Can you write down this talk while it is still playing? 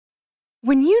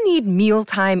When you need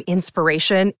mealtime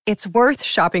inspiration, it's worth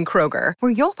shopping Kroger,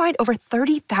 where you'll find over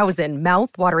 30,000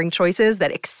 mouth-watering choices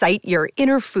that excite your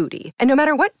inner foodie. And no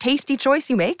matter what tasty choice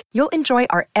you make, you'll enjoy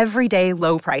our everyday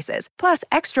low prices, plus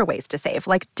extra ways to save,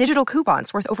 like digital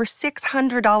coupons worth over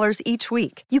 $600 each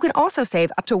week. You can also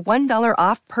save up to $1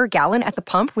 off per gallon at the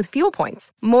pump with fuel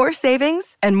points. More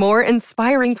savings and more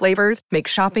inspiring flavors make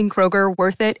shopping Kroger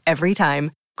worth it every time.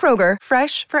 Kroger,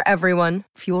 fresh for everyone.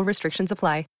 Fuel restrictions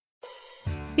apply.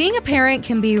 Being a parent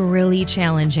can be really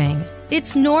challenging.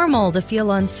 It's normal to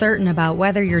feel uncertain about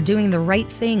whether you're doing the right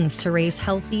things to raise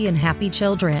healthy and happy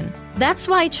children. That's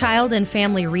why Child and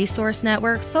Family Resource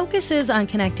Network focuses on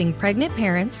connecting pregnant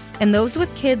parents and those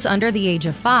with kids under the age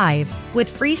of 5 with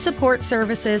free support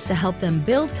services to help them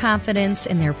build confidence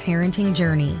in their parenting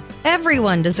journey.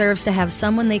 Everyone deserves to have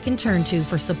someone they can turn to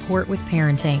for support with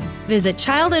parenting. Visit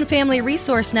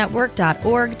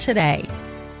childandfamilyresourcenetwork.org today.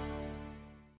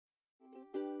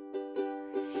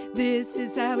 This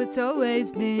is how it's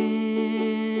always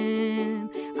been.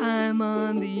 I'm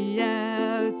on the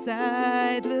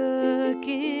outside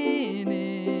looking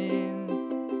in.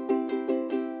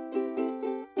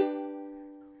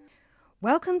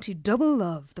 Welcome to Double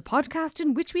Love, the podcast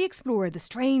in which we explore the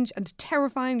strange and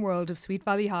terrifying world of Sweet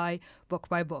Valley High, book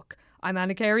by book. I'm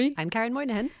Anna Carey. I'm Karen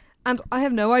Moynihan. And I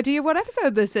have no idea what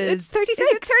episode this is. It's 36. Is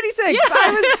it 36? Yeah.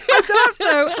 I thought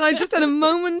so. And I just had a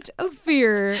moment of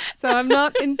fear. So I'm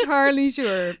not entirely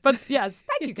sure. But yes,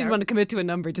 thank you, Didn't Karen. want to commit to a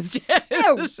number just yet.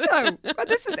 No. But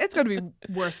it's going to be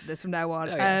worse than this from now on.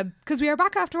 Oh, yeah. Because we are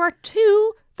back after our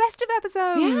 2 festive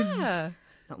episodes. Yeah.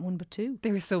 Not 1, but 2.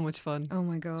 They were so much fun. Oh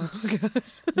my God.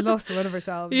 Lost the one of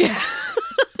ourselves. Yeah.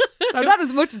 Now, not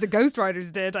as much as the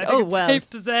Ghostwriters did, I think it's safe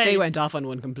to say. They went off on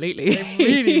one completely. They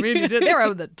really, really did. They were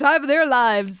having the time of their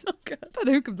lives. Oh, God. And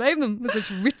who can blame them with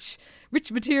such rich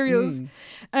materials?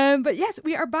 But yes,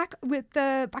 we are back with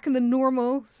back in the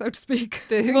normal, so to speak.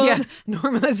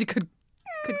 Normal as you could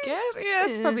get. Yeah,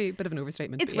 it's probably a bit of an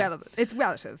overstatement. It's but yeah. relevant. It's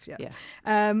relative, yes. Yeah.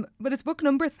 But it's book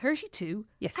number 32.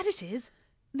 Yes. And it is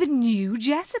The New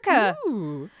Jessica.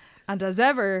 Ooh. And as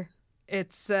ever,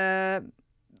 it's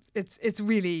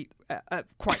really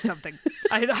quite something.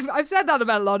 I've said that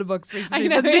about a lot of books recently,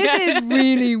 but this is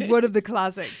really one of the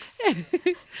classics.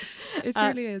 It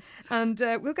really is. And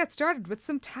we'll get started with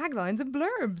some taglines and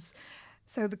blurbs.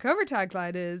 So the cover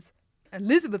tagline is,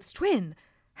 Elizabeth's twin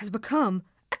has become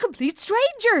a complete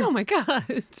stranger. Oh my God.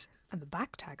 And the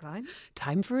back tagline,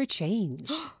 Time for a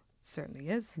change. certainly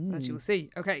is, as you will see.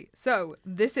 Okay, so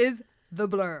this is the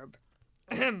blurb.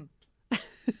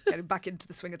 Getting back into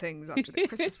the swing of things after the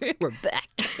Christmas week. We're back.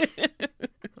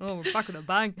 Oh, we're back with a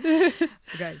bang.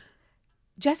 Okay.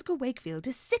 Jessica Wakefield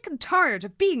is sick and tired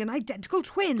of being an identical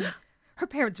twin. Her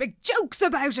parents make jokes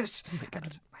about it. Oh my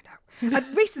God. I know.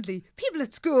 And recently, people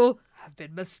at school have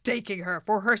been mistaking her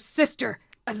for her sister,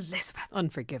 Elizabeth.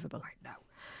 Unforgivable. I know.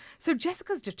 So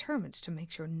Jessica's determined to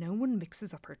make sure no one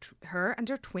mixes up her and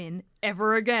her twin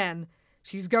ever again.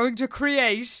 She's going to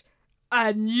create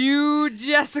a new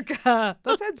Jessica.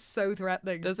 That sounds so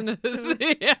threatening. Doesn't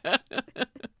it? Yeah.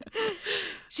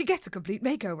 She gets a complete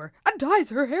makeover and dyes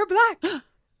her hair black.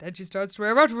 Then she starts to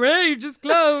wear outrageous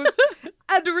clothes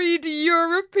and read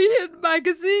European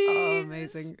magazines. Oh,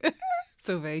 amazing.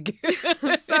 So vague.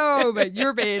 So, but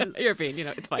European,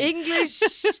 it's fine. English,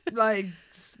 like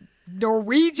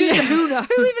Norwegian, who knows?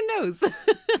 Who even knows?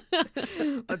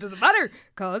 But it doesn't matter,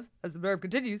 because, as the blurb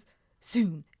continues,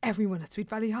 soon everyone at Sweet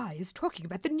Valley High is talking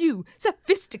about the new,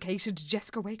 sophisticated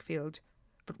Jessica Wakefield.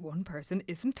 But one person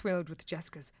isn't thrilled with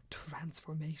Jessica's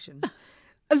transformation.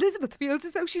 Elizabeth feels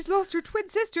as though she's lost her twin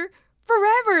sister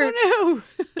forever. Oh,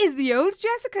 no. Is the old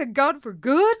Jessica gone for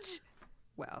good?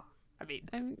 Well, I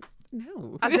mean,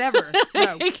 no. as ever,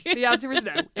 no. The answer is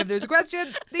no. If there's a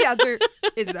question, the answer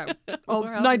is no. All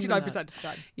More often than 99% of the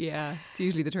time. Yeah, it's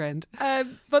usually the trend.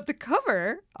 But the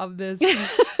cover of this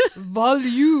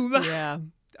volume, Yeah.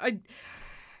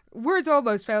 words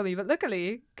almost fail me, but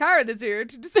luckily Karen is here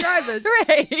to describe it.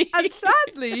 Hooray! And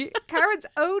sadly, Karen's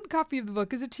own copy of the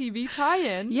book is a TV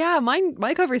tie-in. Yeah,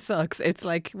 my cover sucks. It's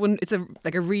like it's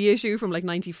a reissue from like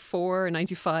 94 or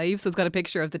 95. So it's got a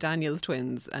picture of the Daniels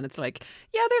twins, and it's like,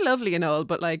 yeah, they're lovely and all,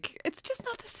 but like it's just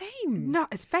not the same.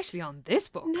 Not especially on this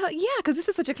book. No, yeah, because this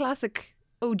is such a classic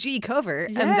OG cover,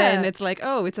 Yeah. and then it's like,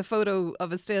 oh, it's a photo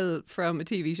of a still from a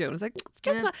TV show, and it's like, it's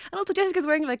just not. And also Jessica's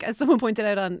wearing, like, as someone pointed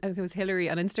out on, I think it was Hillary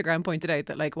on Instagram pointed out,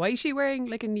 that like, why is she wearing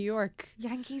like a New York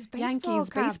Yankees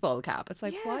baseball cap? It's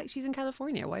like, Yeah. why? She's in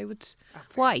California. Why would?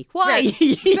 Why? Why?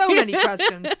 So many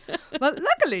questions. Well,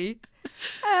 luckily,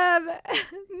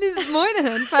 Mrs.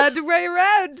 Moynihan found a way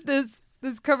around this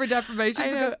this cover deprivation. I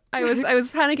know. I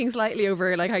was panicking slightly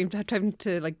over like I'm trying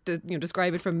to like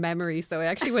describe it from memory. So I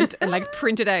actually went and like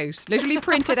literally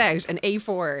printed out an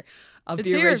A4 of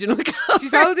It's the here. original cover.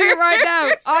 She's holding it right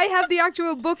now. I have the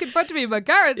actual book in front of me, but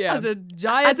Garrett Yeah. has a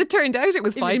giant. As it turned out, it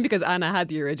was fine image. because Anna had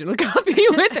the original copy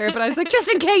with her. But I was like, just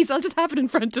in case, I'll just have it in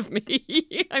front of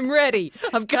me. I'm ready.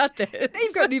 I've got this.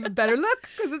 You've got an even better look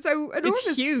because it's so enormous.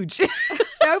 It's huge.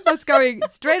 Nope, that's going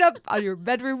straight up on your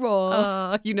bedroom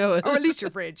wall. You know it. Or at least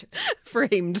your fridge.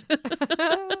 Framed.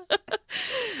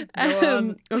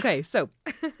 on. Okay, so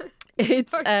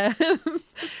it's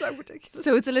It's so ridiculous.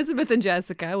 so it's Elizabeth and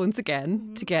Jessica once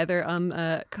again together on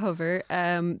a cover.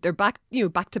 They're back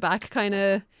to back, kind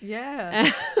of.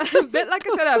 Yeah. A bit like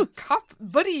I said, a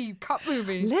buddy cop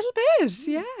movie. Little bit,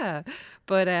 yeah.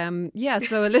 But yeah,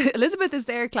 so Elizabeth is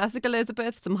there, classic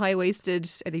Elizabeth, some high-waisted,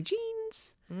 are they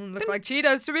jeans? Look like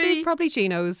Cheetos to They're me. probably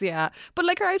chinos, yeah. But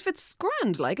like her outfit's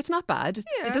grand, like it's not bad.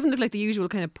 Yeah. It doesn't look like the usual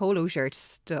kind of polo shirt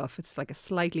stuff. It's like a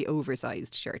slightly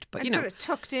oversized shirt, but And you know. sort of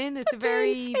tucked in. It's a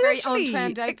very, It very actually-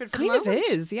 on-trend outfit it for kind the of moment.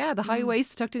 is, yeah. The high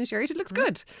waist tucked in shirt, it looks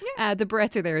good. The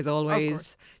barrettes are there as always.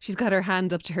 course. She's got her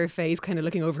hand up to her face, kind of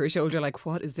looking over her shoulder, like,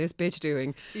 what is this bitch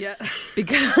doing? Yeah.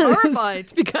 Because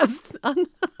horrified. Because on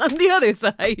the other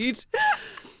side,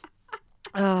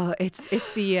 it's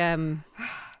the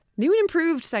new and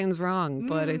improved sounds wrong,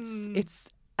 but it's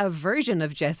a version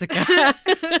of Jessica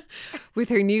with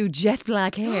her new jet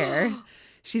black hair.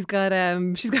 She's got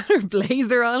her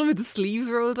blazer on with the sleeves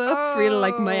rolled up, real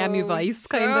like Miami Vice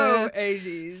kind of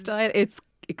 80s. style. It's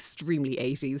extremely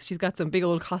 80s. She's got some big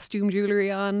old costume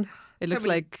jewellery on. It So looks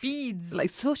many like beads. like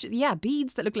such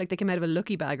beads that look like they came out of a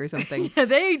Lucky Bag or something. Yeah,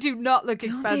 they do not look Don't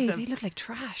expensive. They look like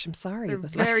trash. I'm sorry. They're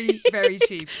but like- very, very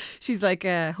cheap. She's like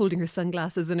holding her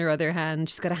sunglasses in her other hand.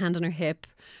 She's got a hand on her hip.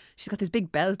 She's got this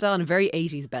big belt on, a very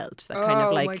 80s belt. That kind Oh,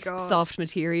 of my like God. soft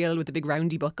material with a big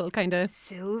roundy buckle kind of.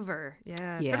 Silver. Yeah. It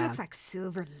sort Yeah. of looks like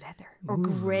silver leather or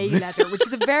grey leather, which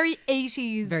is a very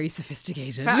 80s. Very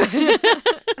sophisticated.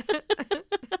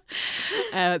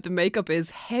 The makeup is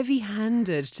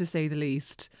heavy-handed, to say the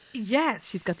least. Yes.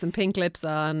 She's got some pink lips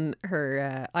on.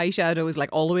 Her eyeshadow is like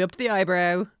all the way up to the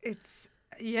eyebrow. It's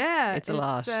a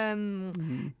lot.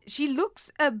 She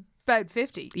looks about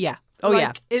 50. Yeah. Oh, Like,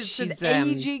 yeah. It's She's, an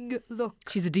aging look.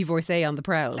 She's a divorcee on the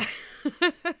prowl.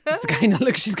 That's the kind of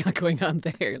look she's got going on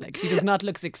there. Like, she does not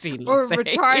look 16. Or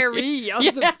let's say. retiree. On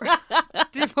the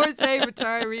divorcee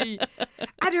retiree.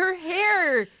 And her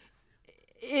hair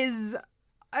is,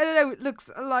 I don't know, it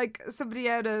looks like somebody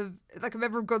out of, like a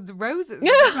member of Guns N' Roses.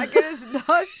 Like it is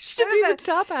not. She just needs a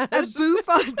top hat. A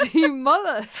bouffant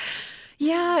mullet.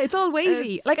 Yeah, it's all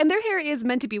wavy. It's- Like, and their hair is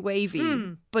meant to be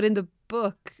wavy, but in the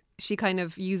book, she kind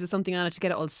of uses something on it to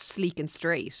get it all sleek and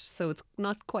straight. So it's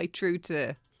not quite true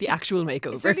to the actual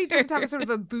makeover. It certainly doesn't have a sort of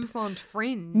a bouffant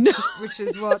fringe, which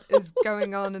is what is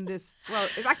going on in this. Well,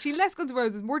 it's actually less Guns N'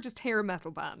 Roses, more just hair metal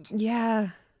band. Yeah.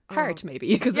 Heart, maybe,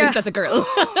 because Yeah. at least that's a girl.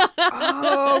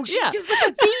 Oh, she Yeah. does with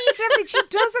the beads and everything. She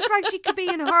does look like she could be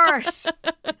in Heart.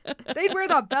 They'd wear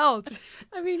that belt.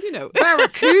 I mean, you know.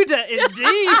 Barracuda,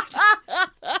 indeed.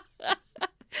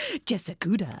 Jessica.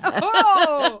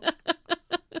 Oh.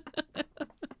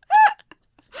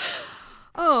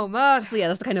 Oh, man. So yeah,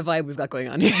 that's the kind of vibe we've got going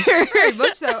on here. Very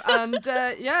much so. And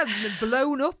yeah,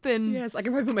 blown up in. Yes, I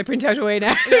can probably put my printout away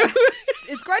now.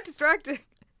 It's quite distracting.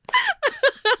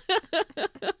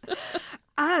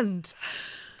 And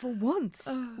for once,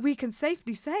 we can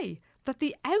safely say that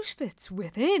the outfits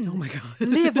within Oh my God.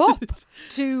 live up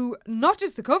to not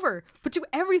just the cover, but to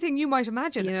everything you might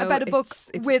imagine You know, about a book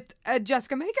it's- with a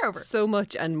Jessica makeover. So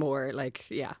much and more, like,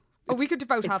 yeah. Oh, we could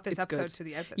devote half this it's episode good. to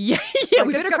the outfits. Yeah, Like,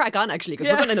 we it's better got- crack on actually, because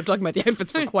Yeah. we're going to end up talking about the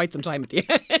outfits for quite some time at the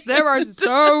end. There are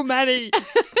so many.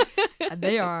 And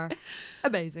they are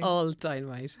amazing. All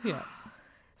dynamite. Yeah.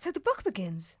 So the book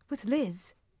begins with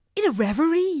Liz in a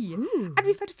reverie. And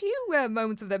we've had a few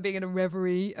moments of them being in a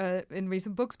reverie in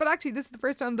recent books, but actually this is the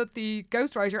first time that the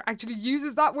ghostwriter actually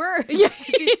uses that word. Yeah.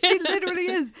 she literally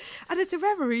is. And it's a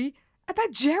reverie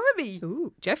about Jeremy.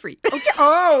 Ooh, Jeffrey.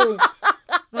 Oh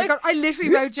my God, I literally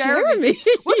Who's wrote Jeremy. Jeremy?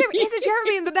 Well, there is a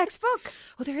Jeremy in the next book.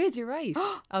 Oh, there is, you're right.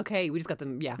 Okay, we just got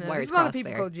them, Yeah, wires there's a lot of crossed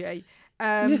people there. called Jay.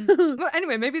 Well,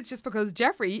 anyway, maybe it's just because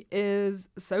Jeffrey is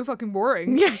so fucking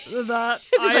boring that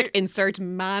It's just like, insert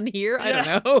man here. I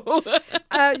don't know.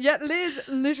 yet Liz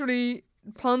literally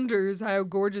ponders how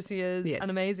gorgeous he is Yes. and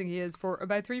amazing he is for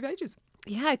about 3 pages.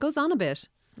 Yeah, it goes on a bit.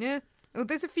 Yeah. Well,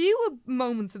 there's a few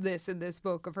moments of this in this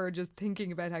book of her just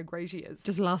thinking about how great he is.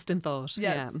 Just lost in thought.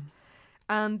 Yes. Yeah.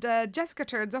 And Jessica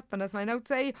turns up and, as my notes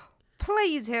say,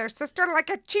 plays her sister like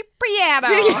a cheap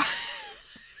piano.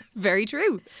 Very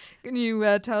true. Can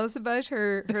you tell us about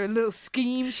her little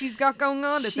scheme she's got going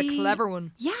on? It's a clever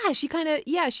one. Yeah, she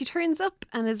turns up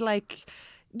and is like,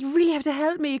 you really have to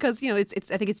help me because, you know, I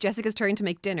think it's Jessica's turn to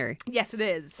make dinner. Yes, it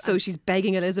is. So she's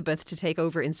begging Elizabeth to take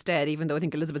over instead, even though I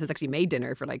think Elizabeth has actually made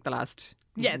dinner for like the last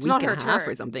it's week not and her a half turn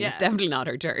or something. Yeah. It's definitely not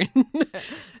her turn.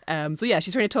 So yeah,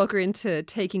 she's trying to talk her into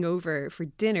taking over for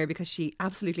dinner because she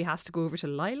absolutely has to go over to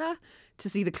Lila to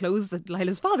see the clothes that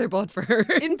Lila's father bought for her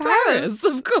In Paris.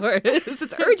 Of course.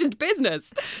 It's urgent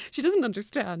business. She doesn't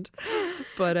understand.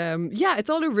 But yeah, it's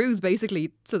all a ruse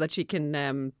basically so that she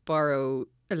can borrow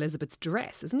Elizabeth's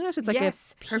dress, isn't it? It's like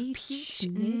her peach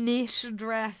knit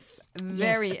dress.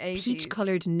 Very 80s.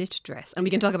 Peach-coloured knit dress. And we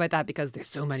can talk about that because there's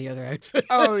so many other outfits.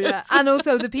 Oh, yeah. And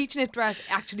also the peach knit dress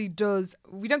actually does,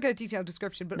 we don't get a detailed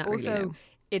description, but Not also really,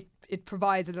 no. it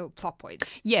provides a little plot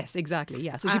point. Yes, exactly.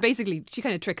 Yeah. So she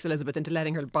kind of tricks Elizabeth into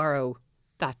letting her borrow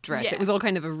that dress. Yeah. It was all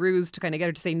kind of a ruse to kind of get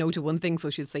her to say no to one thing so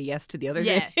she'd say yes to the other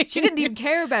Yeah, thing. she didn't even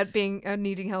care about being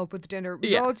needing help with dinner. It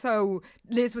was also,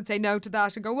 Liz would say no to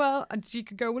that and go, well, and she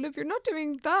could go, well, if you're not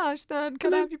doing that, then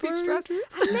can I have your peach dress?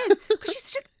 And Liz, because she's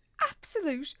such an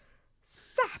absolute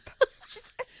sap. She's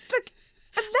like,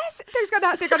 unless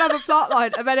they're gonna have a plot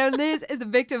line about how Liz is the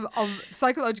victim of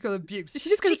psychological abuse. She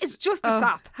is just a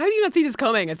sap. How do you not see this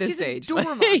coming at this She's stage? a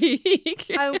doormat.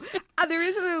 And there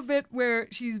is a little bit where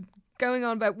she's going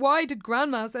on about why did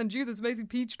Grandma send you this amazing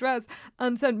peach dress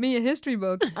and sent me a history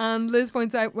book? And Liz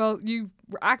points out, well, you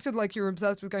acted like you were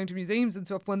obsessed with going to museums and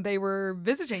stuff when they were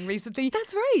visiting recently.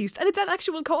 That's right. And it's an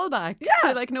actual callback Yeah.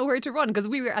 to like Nowhere to Run because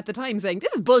we were at the time saying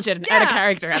this is bullshit and out of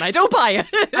character and I don't buy it.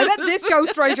 I bet this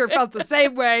ghostwriter felt the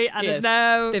same way and is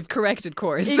now they've corrected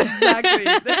course. exactly.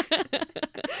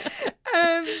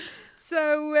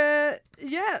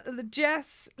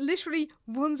 Jess literally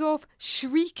runs off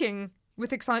shrieking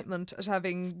with excitement at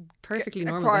having Perfectly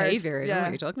normal acquired. behaviour. I know what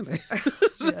you're talking about.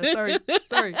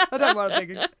 Sorry. I don't know what I'm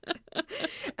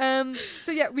thinking.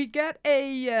 So yeah, we get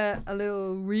a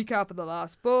little recap of the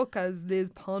last book as Liz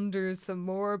ponders some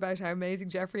more about how amazing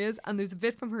Jeffrey is, and there's a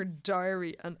bit from her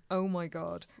diary, and oh my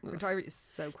god, her diary is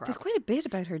so crap. There's quite a bit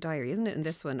about her diary, isn't it, in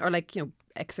this one? Or like, you know,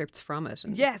 excerpts from it.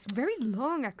 And Yes, very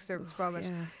long excerpts from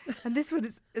it. And this one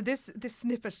is this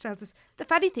snippet tells us the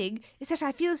funny thing is that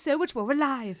I feel so much more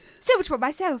alive, so much more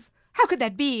myself. How could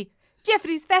that be?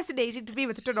 Jeffrey's fascinating to me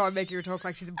with I don't know, I'm making her talk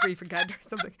like she's a brief encounter or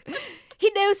something.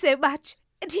 He knows so much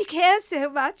and he cares so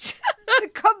much. The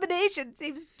combination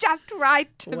seems just right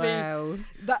to Wow.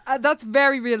 me. That's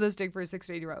very realistic for a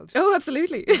 16-year-old. Oh,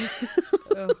 absolutely.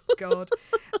 Oh, God.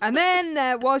 And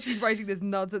then while she's writing this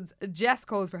nonsense, Jess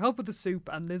calls for help with the soup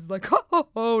and Liz is like,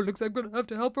 looks like I'm going to have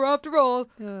to help her after all.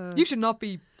 You should not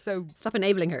be so... Stop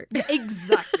enabling her.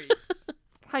 Exactly.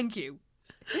 Thank you.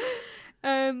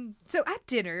 So at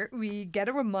dinner, we get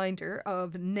a reminder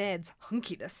of Ned's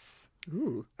hunkiness.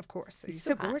 Ooh. Of course. He's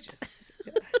so so hot. gorgeous.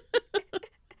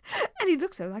 And he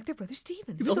looks so like their brother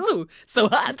Stephen. He's also so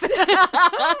hot.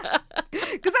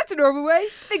 Because that's a normal way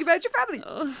to think about your family.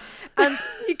 And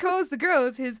he calls the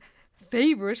girls his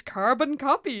favourite carbon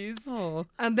copies. Oh.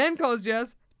 And then calls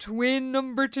Jess twin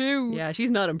number 2. Yeah,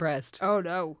 she's not impressed. Oh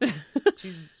no.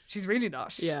 She's really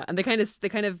not. Yeah, and they kind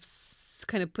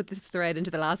of put this thread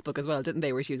into the last book as well, didn't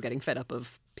they? Where she was getting fed up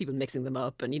of people mixing them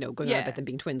up and, you know, going on about them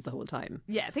being twins the whole time.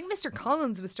 Yeah, I think Mr.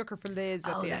 Collins was stuck her for Liz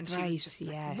at the end. That's She right. was just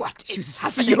like, Yeah. what She is was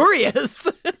happening? furious.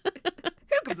 Who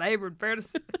can blame her in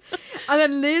fairness? And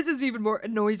then Liz is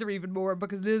annoys her even more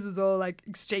because Liz is all like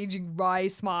exchanging wry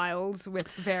smiles with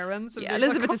the parents. And Yeah, being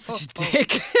Elizabeth like, is such a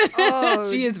dick. Oh.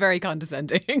 She is very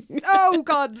condescending. so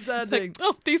condescending.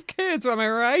 Oh, these kids, am I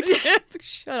right?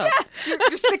 Shut up.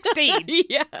 You're 16.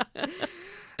 Yeah.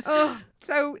 Oh,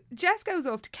 so Jess goes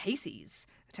off to Casey's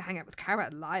to hang out with Cara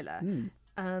and Lila.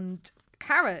 And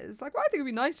Cara is like, well, I think it'd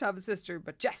be nice to have a sister.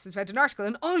 But Jess has read an article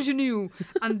in Ingenue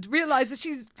and realises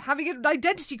she's having an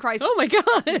identity crisis. Oh my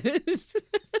God.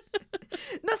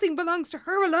 Nothing belongs to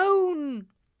her alone.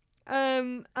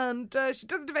 And she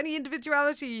doesn't have any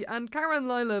individuality. And Cara and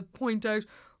Lila point out,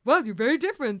 well, you're very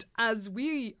different, as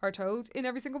we are told in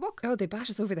every single book. Oh, they bash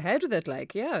us over the head with it,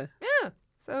 like, yeah. Yeah.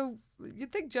 So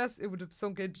you'd think it would have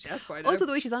sunk into Jess by now. Also,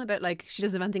 the way she's on about, like, she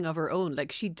doesn't have anything of her own.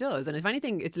 Like, she does. And if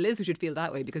anything, it's Liz who should feel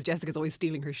that way because Jessica's always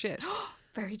stealing her shit.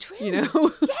 Very true. You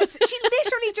know? Yes, she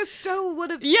literally just stole one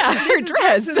of Yeah, her Liz's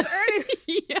dress. dresses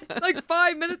earlier, Yeah. like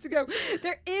 5 minutes ago.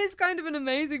 There is kind of an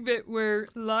amazing bit where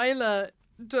Lila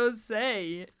does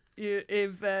say,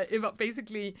 if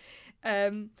basically,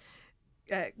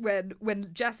 when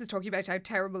Jess is talking about how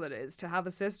terrible it is to have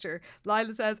a sister,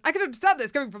 Lila says, I can understand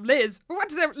this coming from Liz, but what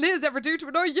does Liz ever do to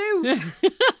annoy you?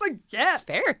 It's like, yeah, It's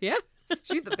fair, yeah.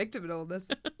 she's the victim in all this.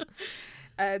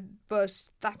 But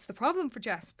that's the problem for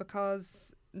Jess,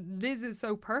 because Liz is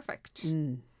so perfect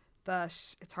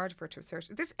that it's hard for her to assert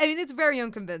this. I mean, it's very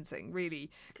unconvincing,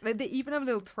 really. Like, they even have a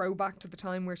little throwback to the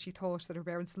time where she thought that her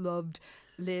parents loved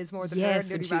Liz more than her and Yes, when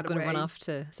nearly she was ran going to away. run off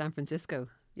to San Francisco.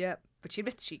 Yeah, but she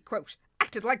admits she, quote,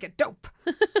 acted like a dope.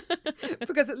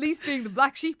 Because at least being the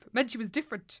black sheep meant she was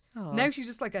different. Aw. Now she's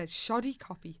just like a shoddy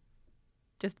copy.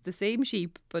 Just the same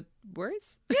sheep, but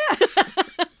worse.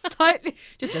 Slightly.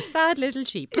 Just a sad little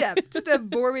sheep. Yeah, just a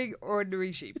boring,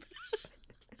 ordinary sheep.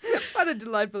 What a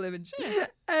delightful image.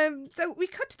 So we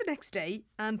cut to the next day,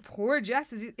 and poor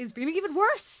Jess is feeling even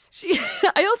worse.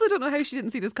 I also don't know how she didn't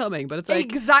see this coming, but it's like...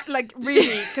 Exactly, like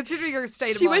really, considering her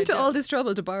state of She mind. went to yeah. all this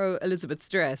trouble to borrow Elizabeth's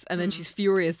dress, and then she's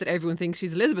furious that everyone thinks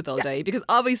she's Elizabeth all day, because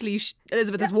obviously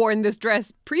Elizabeth has worn this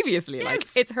dress previously. Like,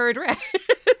 Yes. it's her dress.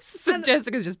 So And-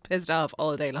 Jessica's just pissed off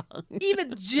all day long.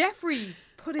 Even Jeffrey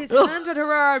put his hand on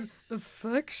her arm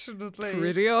affectionately.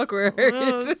 Pretty awkward.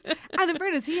 Yes. And in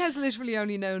fairness, he has literally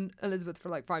only known Elizabeth for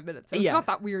like 5 minutes. So it's Yeah. not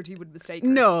that weird he would mistake her.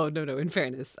 No, in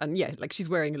fairness. And yeah, like she's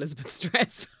wearing Elizabeth's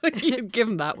dress. You give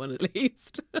him that one at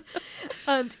least.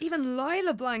 And even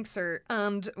Lila blanks her.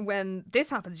 And when this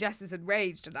happens, Jess is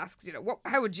enraged and asks,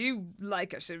 how would you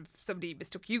like it if somebody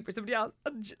mistook you for somebody else?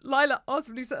 And Lila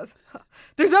awesomely says,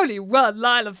 there's only one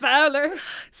Lila Fowler.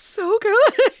 So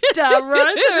good. Damn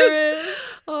right there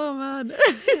is. Oh man.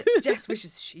 Jess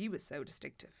wishes she was so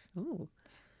distinctive. Oh.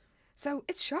 So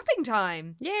it's shopping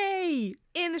time Yay.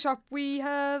 in a shop we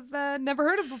have never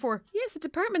heard of before. Yes, a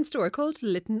department store called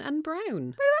Lytton and Brown. Where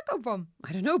did that come from?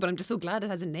 I don't know, but I'm just so glad it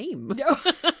has a name. No,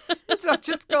 it's not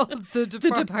just called the The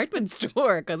department. department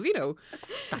store, because,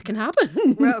 that can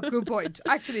happen. Well, good point.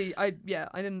 Actually, I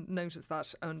didn't notice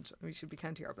that, and we should be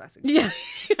counting our blessings. Yeah,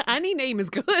 any name is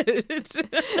good.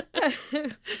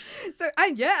 So,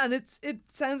 and it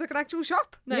sounds like an actual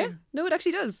shop now, Yeah, no, it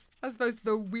actually does. as opposed to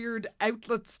the weird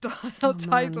outlet style man.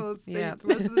 titles Yeah.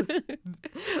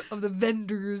 of the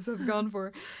vendors have gone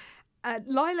for.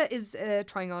 Lila is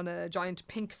trying on a giant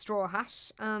pink straw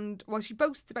hat, and while she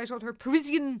boasts about all her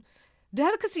Parisian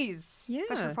delicacies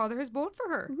that her Yeah. father has bought for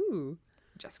her, Ooh.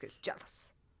 Jessica's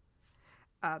jealous.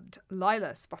 And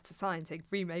Lila spots a sign saying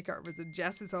free makeovers, and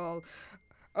Jess is all,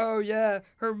 oh yeah,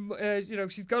 her,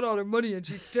 she's got all her money and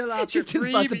she's still after She still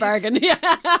spots a freebies." bargain.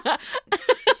 Yeah.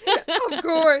 Of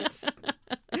course.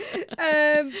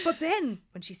 But then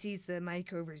when she sees the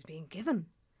makeovers being given,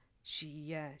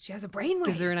 she has a brainwave.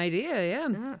 Gives her an idea, yeah.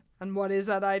 Yeah. And what is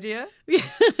that idea?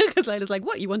 Because Lila's like,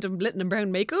 what, you want a Lytton and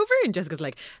Brown makeover? And Jessica's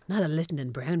like, not a Lytton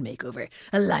and Brown makeover,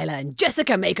 a Lila and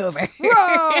Jessica makeover.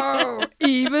 Whoa!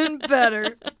 Even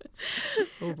better.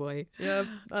 Oh boy. Yeah,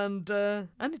 and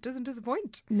it doesn't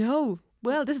disappoint. No.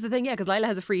 Well, this is the thing, yeah, because Lila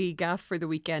has a free gaff for the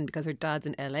weekend because her dad's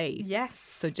in LA. Yes.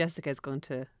 So Jessica's going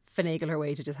to finagle her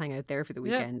way to just hang out there for the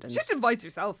Yeah. weekend. And She just invites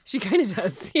herself. she kind of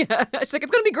does, yeah. She's like,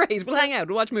 it's going to be great. We'll hang out.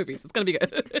 We'll watch movies. It's going to be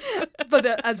good. But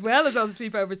as well as all the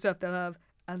sleepover stuff, they'll have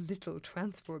a little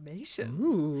transformation.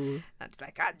 Ooh. And it's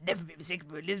like, I'll never be mistaken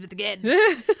for Elizabeth again.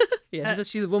 Yeah,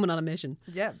 she's a woman on a mission.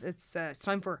 Yeah, it's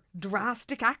time for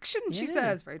drastic action, she Yeah.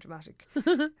 says. Very dramatic.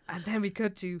 And then we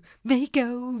cut to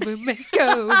makeover.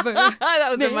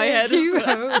 That was in my head. Make you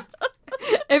over.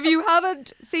 If you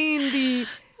haven't seen the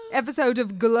episode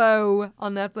of Glow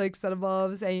on Netflix that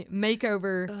involves a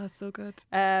makeover, Oh, so good.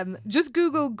 just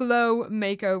Google Glow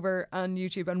makeover on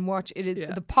YouTube and watch it. Is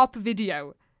Yeah. the pop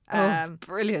video. Oh, it's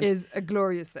brilliant. Is a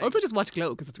glorious thing. Also, just watch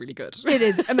Glow because it's really good. It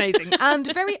is amazing and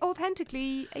very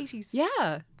authentically 80s.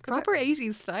 Yeah, proper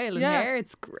 80s style and Yeah. hair.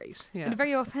 It's great. In Yeah. a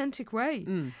very authentic way.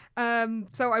 Mm.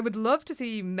 So I would love to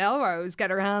see Melrose get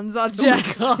her hands on Oh my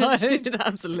Jess. God,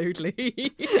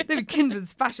 absolutely. They'd be kindred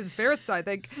fashion spirits, I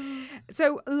think.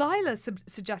 So Lila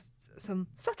suggests some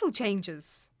subtle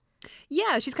changes.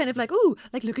 Yeah, she's kind of like, ooh,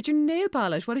 like look at your nail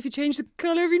polish. What if you change the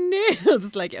colour of your nails?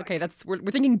 It's like, okay, we're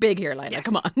thinking big here, Lila. Yes,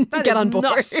 Come on, that get is on board.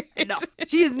 not enough.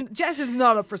 Jess is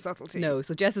not up for subtlety. No,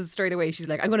 so Jess is straight away. She's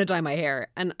like, I'm going to dye my hair,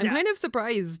 and I'm Yeah. kind of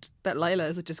surprised that Lila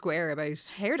is such a square about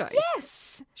hair dye.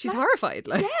 Yes. She's horrified.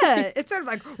 Like, Yeah, it's sort of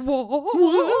like, whoa.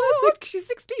 It's like she's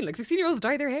 16. Like 16-year-olds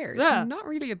dye their hair. Yeah. It's not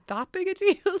really that big a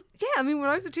deal. Yeah, I mean, when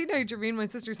I was a teenager, me and my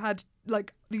sisters had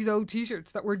like these old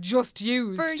T-shirts that were just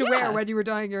used For- to yeah. wear when you were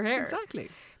dyeing your hair. Exactly.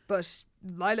 But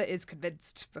Lila is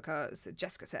convinced because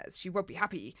Jessica says she won't be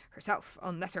happy herself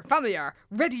unless her family are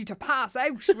ready to pass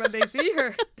out when they see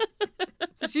her.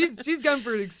 So she's gone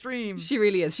for an extreme. She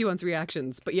really is. She wants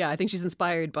reactions. But yeah, I think she's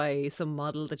inspired by some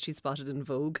model that she spotted in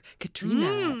Vogue,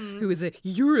 Katrina, who is a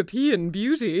European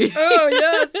beauty. Oh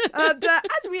yes, and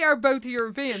as we are both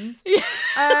Europeans,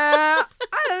 I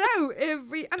don't know if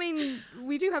we. I mean,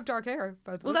 we do have dark hair,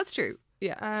 both of Well, us. that's true.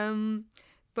 Yeah.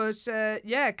 But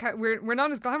yeah, we're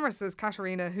not as glamorous as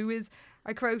Katerina, who is,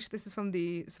 I quote, this is from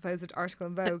the supposed article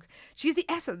in Vogue, she's the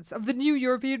essence of the new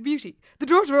European beauty, the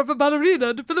daughter of a ballerina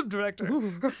and a film director.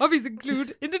 Ooh. Her hobbies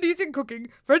include Indonesian cooking,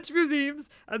 French museums,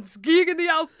 and skiing in the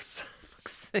Alps.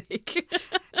 Fuck's sake.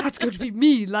 That's going to be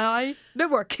me, lie. No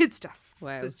more kid stuff,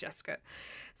 Wow. says Jessica.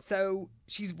 So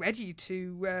she's ready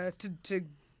to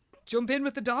jump in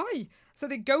with the dye. So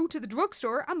they go to the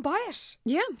drugstore and buy it.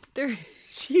 Yeah,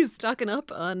 she's stocking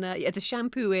up on. It's a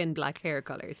shampoo in black hair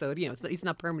colour, so it's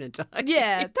not permanent dye.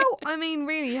 Yeah, though, I mean,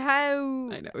 really, how...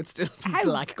 I know, it's still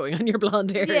black going on your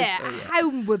blonde hair. Yeah, so, how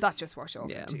would that just wash off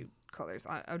Yeah. in two colours?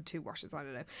 Two washes, I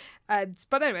don't know.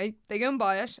 But anyway, they go and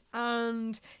buy it,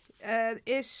 and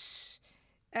it's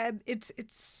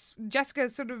Jessica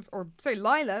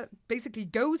Lila basically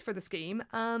goes for the scheme,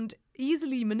 and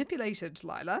easily manipulated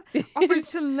Lila offers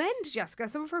to lend Jessica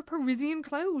some of her Parisian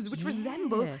clothes, which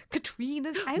resemble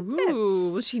Katrina's outfits.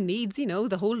 Ooh, well, she needs,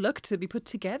 the whole look to be put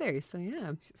together. So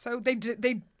yeah, So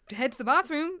they head to the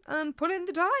bathroom and put it in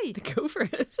the dye. go for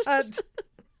it.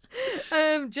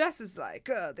 And Jess is like,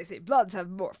 they say blondes have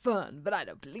more fun, but I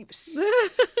don't believe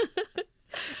it.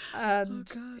 And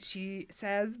she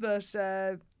says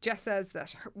that Jess says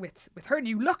that with her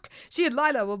new look, she and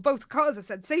Lila will both cause a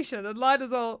sensation. And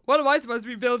Lila's all, what am I supposed to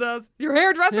be billed as? Your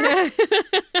hairdresser?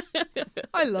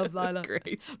 I love Lila. That's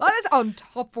great. Lila's on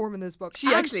top form in this book.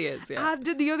 She actually is. Yeah. And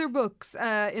in the other books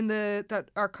that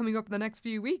are coming up in the next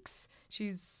few weeks,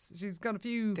 she's got a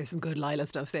few There's some good Lila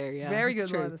stuff there. Yeah, very it's good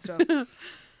true. Lila stuff.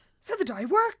 So the dye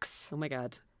works. Oh my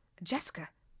god. Jessica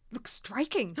looks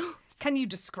striking. Can you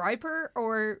describe her,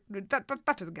 or that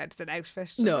doesn't count as an outfit?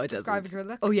 Does No, it it doesn't. describing her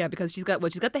look. Oh yeah, because she's got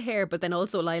the hair, but then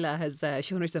also Lila has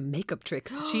shown her some makeup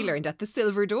tricks that she learned at the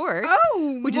Silver Door.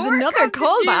 Oh, which is more another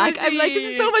callback. I'm like, this continuity.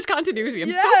 is so much continuity. I'm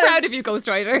so Yes. proud of you,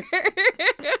 ghostwriter.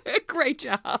 Great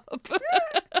job.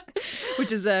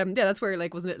 Which is that's where,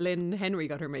 like, wasn't it Lynn Henry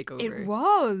got her makeover? It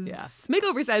was. Yeah,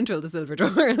 Makeover Central, the Silver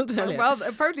Door. I'll tell you. Well,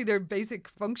 apparently their basic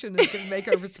function is giving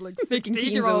makeovers to like Making teens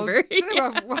 16-year-olds. over. I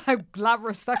don't know how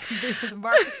glamorous that can be as a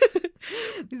market.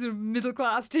 These are middle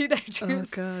class Oh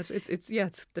teenagers. god,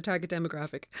 it's the target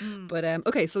demographic. But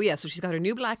okay, so she's got her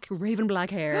new raven black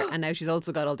hair, and now she's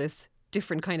also got all this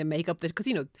different kind of makeup because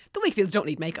the Wakefields don't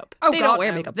need makeup. Oh, they God, don't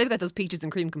wear no. makeup. They've got those peaches and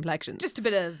cream complexions. Just a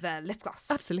bit of lip gloss.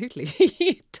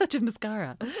 Absolutely. Touch of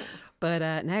mascara.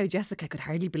 But now Jessica could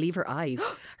hardly believe her eyes.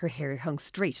 Her hair hung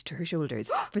straight to her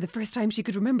shoulders. For the first time she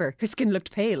could remember, her skin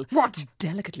looked pale. What?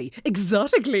 Delicately,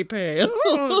 exotically pale.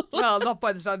 Well, not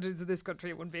by the standards of this country.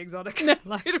 It wouldn't be exotic.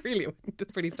 Like, It really wouldn't.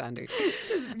 It's pretty standard.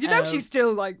 she's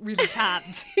still like really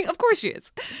tanned. Of course she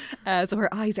is. So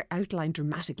her eyes are outlined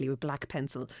dramatically with black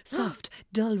pencil. Soft,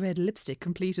 dull red lipstick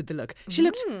completed the look. She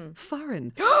looked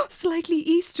foreign, slightly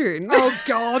Eastern. Oh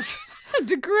God. And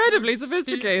incredibly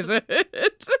sophisticated.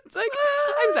 It's like,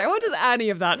 I'm sorry, what does any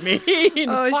of that mean?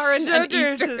 Oh, Foreign and shudder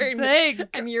to Eastern think.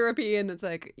 and European. It's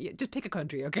like, just pick a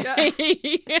country, okay?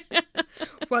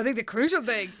 Well, I think the crucial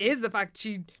thing is the fact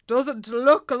she doesn't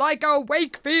look like a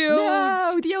Wakefield.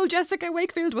 No, the old Jessica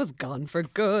Wakefield was gone for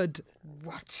good.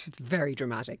 What? It's very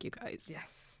dramatic, you guys.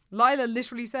 Yes. Lila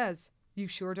literally says, "You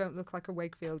sure don't look like a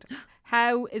Wakefield."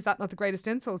 How is that not the greatest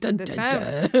insult in this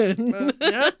town?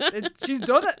 Dun. She's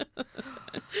done it.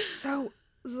 So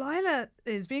Lila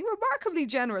is being remarkably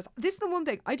generous. This is the one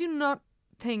thing. I do not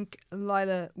think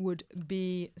Lila would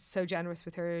be so generous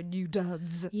with her new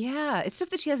duds. Yeah, it's stuff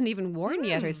that she hasn't even worn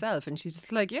yet herself, and she's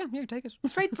just like, yeah, here, take it.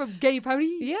 Straight from Gay Pony.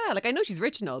 Yeah, like, I know she's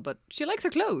rich and all, but she likes her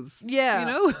clothes. Yeah. You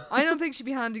know? I don't think she'd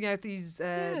be handing out these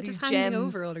Yeah, these just handing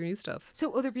gems over all her new stuff.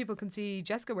 so other people can see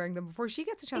Jessica wearing them before she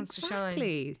gets a chance to shine.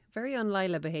 Exactly. Very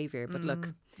un-Lila behaviour, but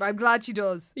look. But I'm glad she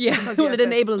does. Yeah, because the well, it outfits.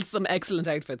 enables some excellent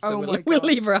outfits, so Oh my we'll God.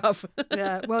 leave her off.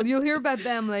 Yeah, well, you'll hear about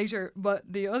them later. But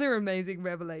the other amazing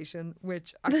revelation,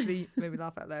 which actually made me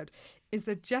laugh out loud, is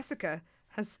that Jessica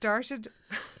has started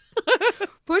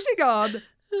putting on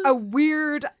a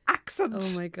weird accent.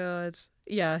 Oh my god.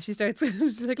 Yeah, she starts,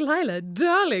 she's like, Lila,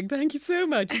 darling, thank you so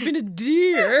much. You've been a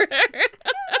dear.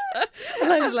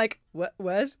 And I was like, what?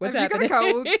 What's Have you happening? got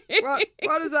a cold?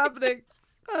 What is happening?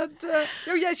 And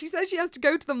oh yeah, she says she has to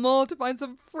go to the mall to find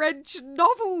some French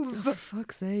novels. For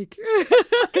fuck's sake.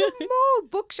 Mall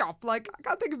bookshop. Like, I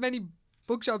can't think of many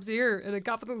bookshops here in a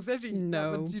capital city.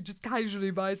 No. You just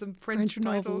casually buy some French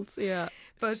titles. novels, yeah.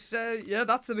 But yeah,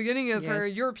 that's the beginning of her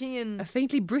Yes. European. A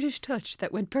faintly British touch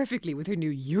that went perfectly with her new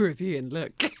European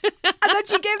look. And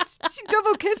then she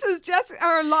double kisses Jessica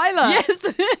or Lila. Yes,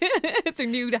 it's her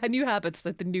new habits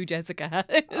that the new Jessica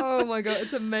has. Oh my God,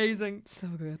 it's amazing. So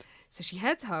good. So she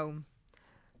heads home,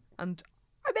 and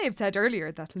I may have said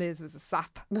earlier that Liz was a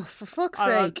sap. Oh, for fuck's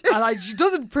And sake. she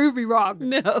doesn't prove me wrong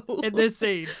No. in this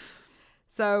scene.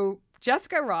 So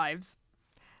Jessica arrives,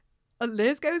 and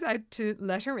Liz goes out to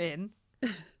let her in,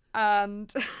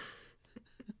 and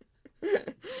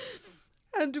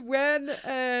and when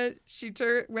she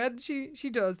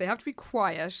does, they have to be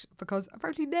quiet because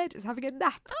apparently Ned is having a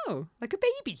nap Oh. like a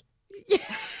baby.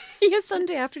 He has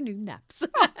Sunday afternoon naps. Good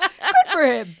for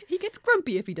him. He gets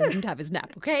grumpy if he doesn't have his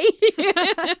nap, okay?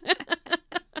 I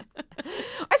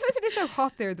suppose it is so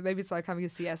hot there that maybe it's like having a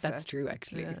siesta. That's true,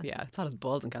 actually. Yeah. Yeah, it's hot as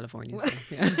balls in California. So,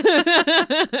 yeah.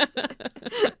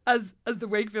 as the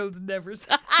Wakefields never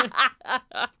say.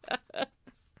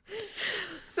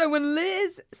 So when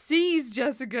Liz sees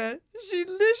Jessica, she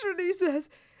literally says,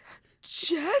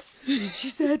 "Jess," she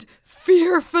said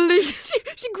fearfully.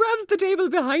 She grabs the table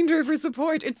behind her for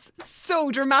support. It's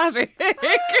so dramatic.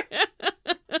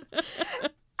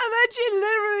 And then she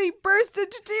literally bursts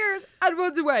into tears and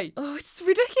runs away. Oh, it's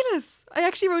ridiculous. I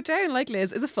actually wrote down, like,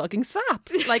 Liz is a fucking sap.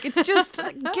 Like, it's just,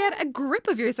 get a grip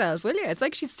of yourself, will you? It's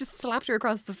like she's just slapped her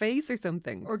across the face or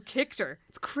something. Or kicked her.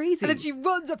 It's crazy. And then she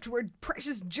runs up to her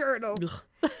precious journal.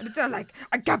 And it's all like,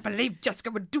 "I can't believe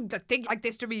Jessica would do a thing like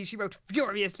this to me," she wrote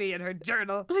furiously in her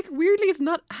journal. Like, weirdly, it's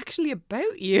not actually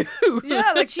about you.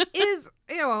 Yeah, like she is,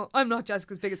 I'm not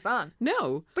Jessica's biggest fan.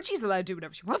 No. But she's allowed to do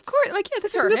whatever she wants. Of course, like, yeah,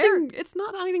 this It's her is hair. nothing. It's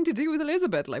not anything to do with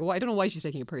Elizabeth. Like, well, I don't know why she's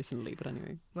taking it personally, but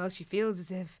anyway. Well, she feels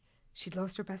as if she'd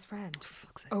lost her best friend. For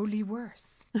fuck's sake. Only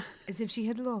worse. As if she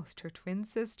had lost her twin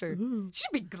sister. She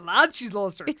should be glad she's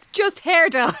lost her. It's just hair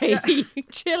dye.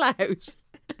 Chill out.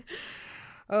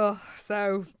 Oh,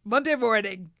 so Monday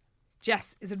morning,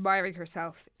 Jess is admiring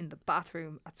herself in the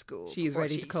bathroom at school. She's before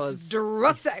ready she to cause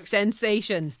struts out.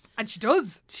 sensation. And she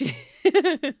does. She-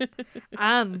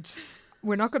 And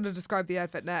we're not going to describe the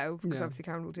outfit now, because No. obviously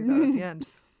Karen will do that at the end.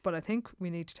 But I think we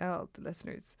need to tell the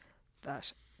listeners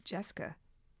that Jessica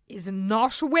is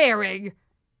not wearing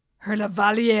her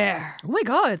Lavalier. Oh my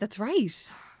God, that's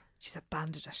right. She's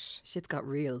abandoned it. Shit's got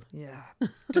real. Yeah.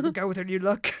 Doesn't go with her new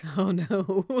look. Oh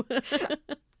no.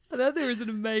 And then there is an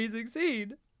amazing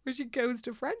scene where she goes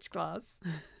to French class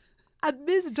and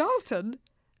Miss Dalton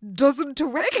doesn't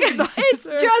recognise It's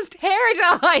her. just hair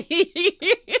dye.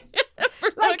 For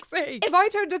Like, fuck's sake. If I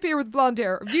turned up here with blonde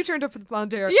hair, if you turned up with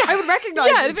blonde hair, Yeah. I would recognise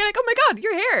Yeah, you. it'd be like, oh my God,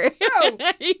 your hair. No.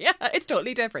 Yeah, it's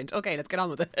totally different. Okay, let's get on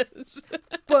with it.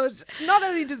 But not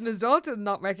only does Miss Dalton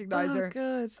not recognise her,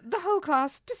 God. the whole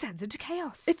class descends into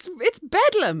chaos. It's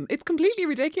bedlam. It's completely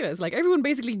ridiculous. Like, everyone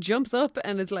basically jumps up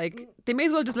and is like, they may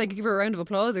as well just like give her a round of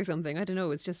applause or something. I don't know.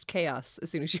 It's just chaos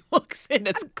as soon as she walks in.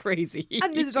 It's crazy.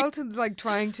 And Miss Dalton's like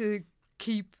trying to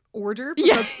keep order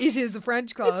Yeah. because it is a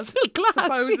French class, still class,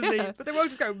 supposedly. yeah. But they won't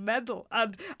just go mental.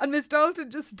 And Miss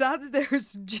Dalton just stands there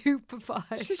stupefied.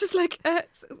 She's just like,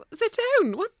 sit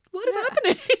down. What is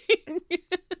happening?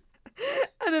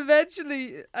 And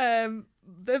eventually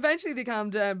they calm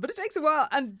down, but it takes a while,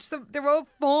 and so they're all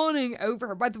fawning over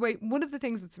her. By the way, one of the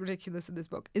things that's ridiculous in this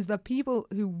book is that people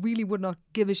who really would not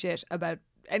give a shit about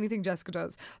anything Jessica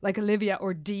does, like Olivia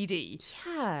or Dee Dee,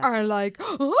 Yeah. are like,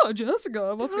 "Oh,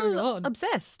 Jessica, what's going on?"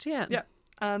 Obsessed, yeah. Yeah.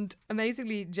 And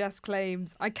amazingly, Jess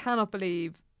claims, I cannot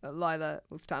believe Lila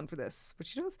will stand for this, but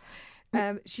she does.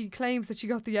 She claims that she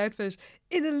got the outfit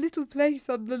in a little place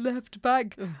on the left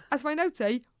bank. As my notes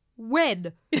say,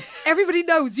 when? Everybody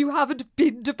knows you haven't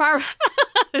been to Paris.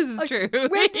 This is true.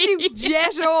 When did you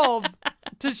jet off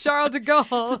to Charles de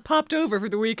Gaulle? Just popped over for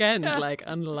the weekend, like,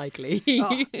 unlikely.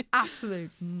 Oh,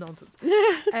 absolute nonsense.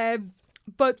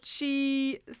 But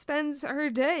she spends her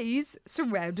days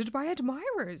surrounded by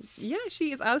admirers. Yeah,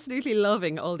 she is absolutely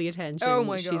loving all the attention. Oh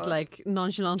my She's God. like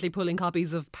nonchalantly pulling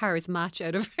copies of Paris Match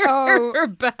out of Oh, her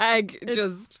bag. It's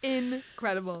Just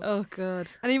incredible. oh God.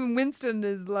 And even Winston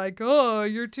is like, "Oh,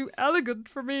 you're too elegant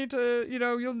for me to,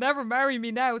 you'll never marry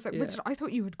me now." It's like, Yeah. Winston, I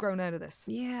thought you had grown out of this.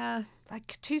 Yeah.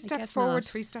 Like 2 steps guess forward, not.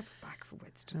 3 steps back for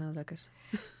Winston. Oh, look it.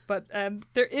 But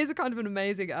there is a kind of an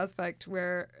amazing aspect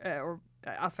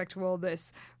aspect to all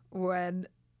this when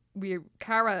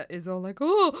Cara is all like,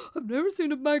 "Oh, I've never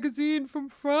seen a magazine from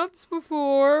France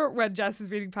before," when Jess is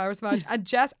reading Paris Match, and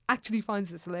Jess actually finds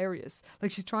this hilarious.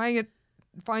 Like, she's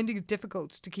finding it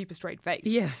difficult to keep a straight face.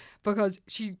 Yeah. Because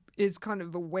she is kind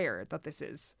of aware that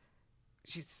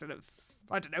she's sort of,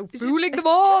 I don't know, fooling them it's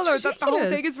all, just or that the whole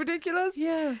ridiculous. thing is ridiculous.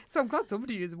 Yeah. So I'm glad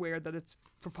somebody is aware that it's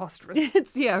preposterous.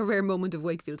 It's a rare moment of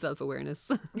Wakefield self-awareness.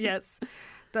 Yes.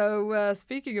 Though,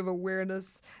 speaking of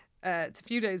awareness, it's a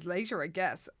few days later, I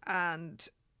guess, and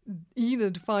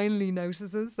Enid finally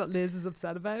notices that Liz is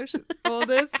upset about all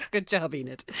this. Good job,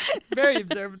 Enid. Very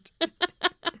observant.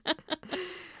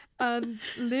 And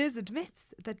Liz admits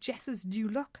that Jess's new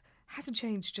look hasn't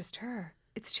changed just her.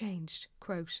 It's changed,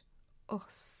 quote,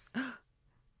 us.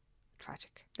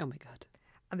 Tragic. Oh my God.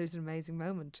 And there's an amazing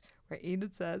moment where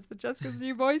Enid says that Jessica's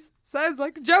new voice sounds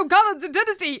like Joan Collins in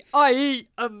Dynasty, i.e.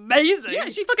 amazing. Yeah,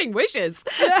 she fucking wishes.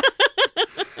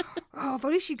 Oh, if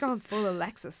only she'd gone full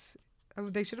Alexis. I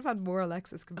mean, they should have had more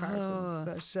Alexis comparisons. Oh,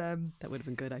 but that would have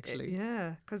been good, actually.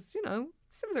 yeah, because, you know,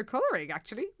 similar colouring,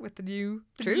 actually, with the new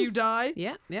True. dye.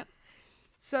 Yeah, yeah.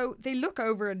 So they look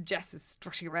over and Jess is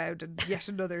strutting around in yet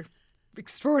another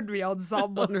extraordinary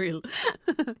ensemble. Unreal.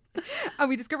 And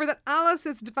we discover that Alice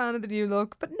isn't a fan of the new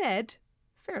look, but Ned,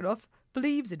 fair enough,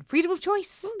 believes in freedom of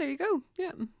choice. Well, there you go.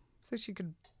 Yeah. So she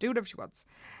can do whatever she wants.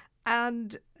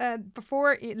 And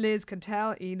before Liz can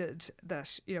tell Enid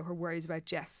that, you know, her worries about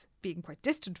Jess being quite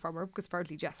distant from her, because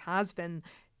apparently Jess has been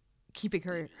keeping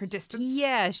her distance.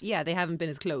 Yeah, they haven't been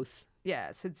as close.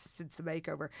 Yeah, since the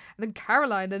makeover. And then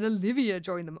Caroline and Olivia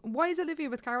join them. Why is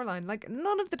Olivia with Caroline? Like,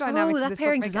 none of the dynamics in that this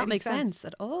pairing book does not any make sense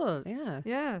at all. Yeah.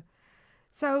 Yeah.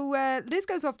 So Liz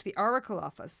goes off to the Oracle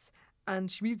office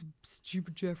and she meets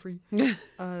stupid Jeffrey.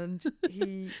 And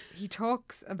he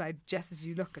talks about Jess's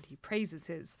new look and he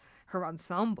praises her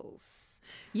ensembles.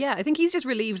 Yeah, I think he's just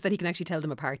relieved that he can actually tell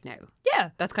them apart now. Yeah.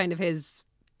 That's kind of his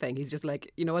thing. He's just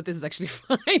like, you know what, this is actually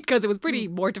fine, because it was pretty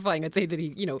mortifying, I'd say, that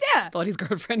he, you know, thought his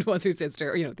girlfriend was her sister,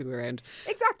 or, you know, the other way around.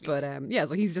 Exactly. But yeah,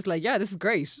 so he's just like, yeah, this is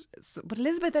great. So, but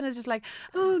Elizabeth then is just like,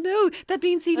 oh no, that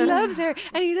means he loves her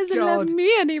and he doesn't love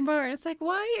me anymore. And it's like,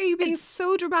 why are you being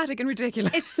so dramatic and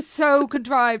ridiculous? It's so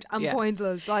contrived and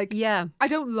pointless. Like, yeah, I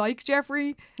don't like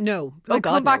Jeffrey. No. Like, oh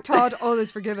God, come back, no. Todd, all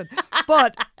is forgiven.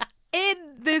 But in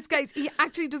this case, he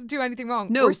actually doesn't do anything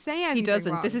wrong or say anything he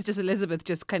doesn't. wrong. This is just Elizabeth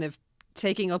just kind of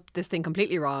taking up this thing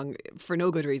completely wrong for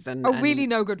no good reason. Oh, really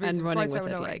no good reason. And running with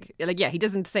it. Like, yeah, he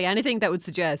doesn't say anything that would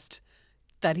suggest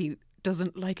that he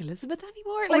doesn't like Elizabeth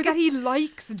anymore. Or that he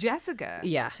likes Jessica.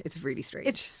 Yeah, it's really strange.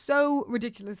 It's so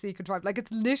ridiculously contrived. Like,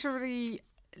 it's literally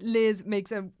Liz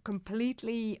makes a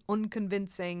completely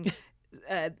unconvincing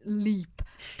leap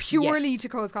purely to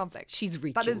cause conflict. She's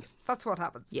reaching. That's what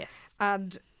happens. Yes.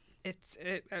 And it's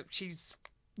she's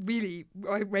really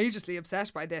outrageously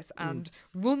upset by this and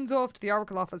runs off to the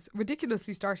Oracle office,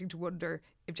 ridiculously starting to wonder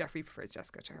if Jeffrey prefers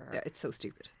Jessica to her. Yeah, it's so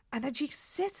stupid. And then she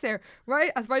sits there,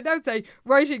 right, as my notes say,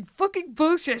 writing fucking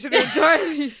bullshit in her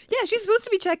diary. Yeah, she's supposed to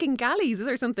be checking galleys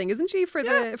or something, isn't she, for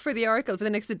the Oracle for the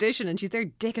next edition? And she's there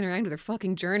dicking around with her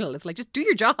fucking journal. It's like, just do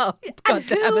your job. God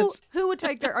damn it. Who would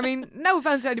take their... I mean, no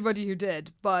offence to anybody who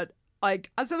did, but...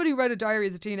 Like, as somebody who read a diary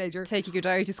as a teenager... Taking your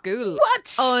diary to school.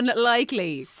 What?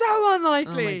 Unlikely. So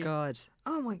unlikely. Oh my God.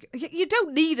 Oh my God. You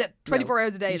don't need it 24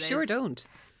 hours a day. You sure don't.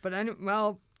 But anyway,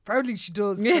 well, proudly she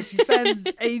does. Because she spends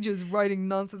ages writing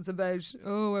nonsense about,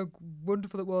 oh, how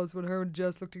wonderful it was when her and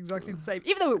Jess looked exactly the same.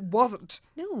 Even though it wasn't.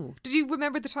 No. Did you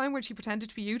remember the time when she pretended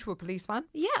to be you to a policeman?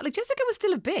 Yeah, like Jessica was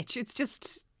still a bitch. It's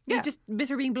just... You just miss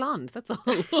her being blonde. That's all.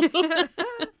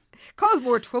 Caused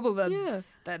more trouble than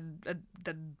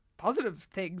positive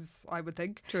things, I would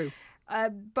think. True.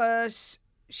 But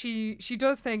she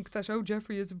does think that, oh,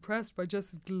 Jeffrey is impressed by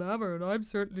Jess's glamour and I'm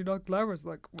certainly not glamorous.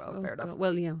 Like, well, fair enough.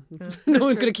 Well, yeah. No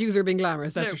one could accuse her of being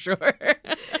glamorous, that's for sure.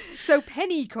 So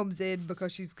Penny comes in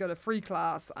because she's got a free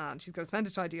class and she's going to spend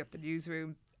it tidying up the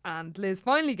newsroom. And Liz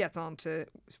finally gets on to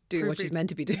do what she's meant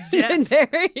to be doing in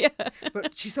there. Yeah.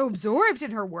 But she's so absorbed in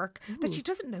her work that she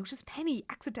doesn't notice Penny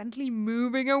accidentally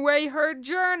moving away her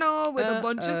journal with a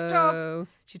bunch of stuff.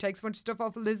 She takes a bunch of stuff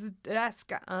off of Liz's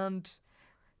desk and...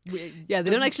 Yeah, they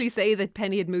don't actually say that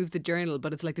Penny had moved the journal,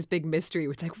 but it's like this big mystery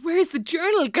where it's like, where's the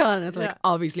journal gone? And it's like,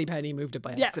 obviously Penny moved it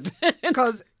by accident.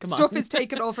 Because stuff is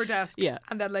taken off her desk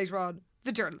and then later on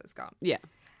the journal is gone. Yeah.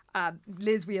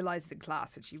 Liz realises in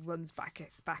class and she runs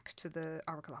back to the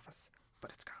Oracle office, but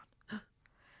it's gone.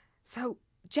 So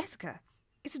Jessica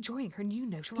is enjoying her new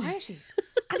notoriety.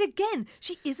 And again,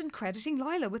 she isn't crediting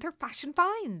Lila with her fashion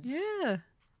finds. Yeah.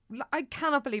 I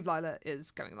cannot believe Lila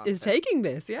is going along with this. Taking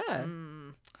this, yeah.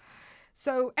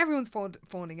 So everyone's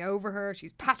fawning over her.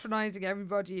 She's patronising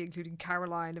everybody, including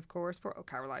Caroline, of course. Poor old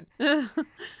Caroline.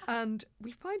 And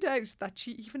we find out that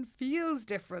she even feels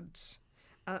different.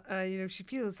 She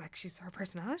feels like her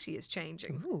personality is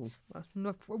changing. Ooh.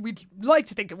 Well, we'd like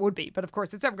to think it would be, but of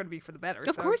course it's never going to be for the better.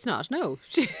 Of course not, no.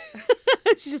 She's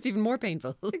just even more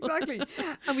painful. Exactly.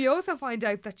 And we also find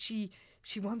out that she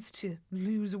wants to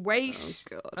lose weight.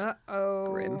 Oh, God.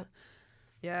 Uh-oh. Grim.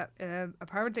 Yeah,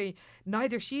 apparently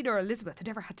neither she nor Elizabeth had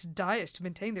ever had to diet to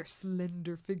maintain their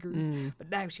slender figures.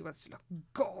 But now she wants to look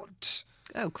good.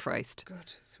 Oh, Christ.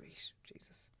 Good, sweet,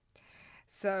 Jesus.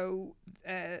 So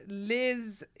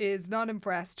Liz is not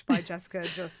impressed by Jessica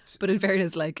just... But in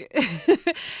fairness, like,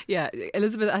 yeah,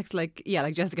 Elizabeth acts like,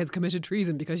 like Jessica's committed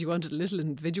treason because she wanted a little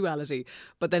individuality.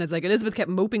 But then it's like Elizabeth kept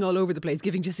moping all over the place,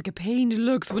 giving Jessica pained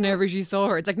looks whenever she saw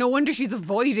her. It's like, no wonder she's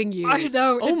avoiding you. I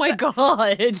know. Oh my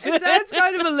God. It sounds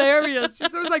kind of hilarious.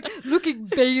 She's always like looking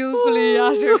balefully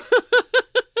at her.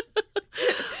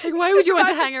 Like, why would you want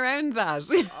to hang around that?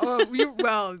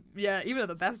 Well, yeah, even at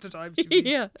the best of times,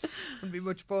 wouldn't be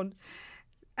much fun.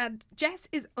 And Jess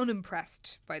is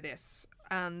unimpressed by this,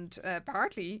 and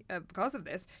partly because of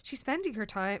this, she's spending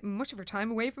much of her time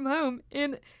away from home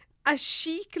in a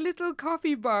chic little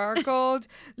coffee bar called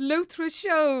L'Autre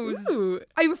Chose. Ooh.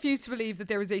 I refuse to believe that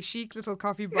there is a chic little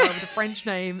coffee bar with a French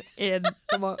name in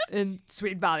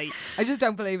Sweet Valley. I just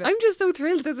don't believe it. I'm just so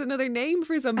thrilled there's another name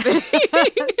for something.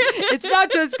 It's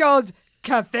not just called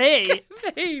Café.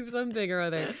 Café something or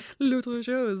other. L'Autre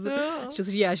Chose. Oh.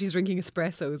 She's drinking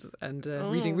espressos and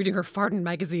reading her Farden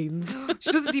magazines.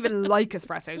 She doesn't even like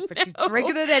espressos, but she's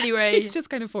drinking it anyway. She's just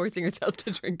kind of forcing herself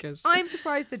to drink it. I'm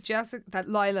surprised that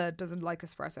Lila doesn't like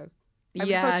espresso. I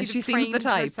Yeah, thought she'd she have seems the trained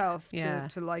type. herself Yeah.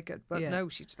 to like it, but Yeah. no,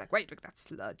 she's just like, wait, look, that's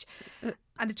sludge.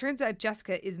 And it turns out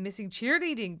Jessica is missing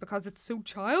cheerleading because it's so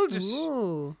childish.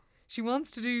 Ooh. She wants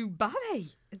to do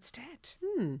ballet instead.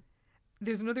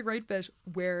 There's another great bit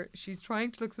where she's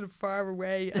trying to look sort of far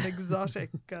away and exotic,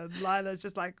 and Lila's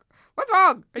just like, "What's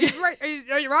wrong? Are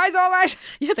your eyes all right?"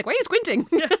 Yeah, it's like, why are you squinting?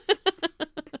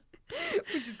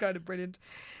 Which is kind of brilliant.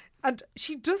 And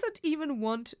she doesn't even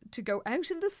want to go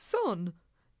out in the sun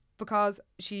because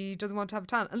she doesn't want to have a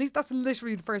tan. At least that's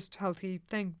literally the first healthy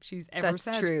thing she's ever That's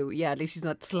said. true. Yeah, at least she's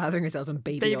not slathering herself in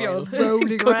baby Oil oil, rolling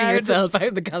cooking around. herself out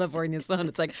in the California sun.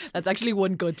 It's like, that's actually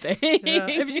one good thing. Yeah.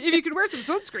 If you could wear some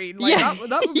sunscreen, like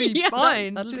that would be Yeah,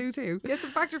 fine. That'll Just do too. get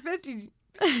some Factor 50.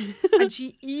 And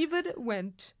she even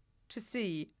went to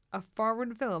see a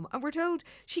foreign film, and we're told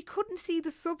she couldn't see the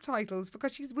subtitles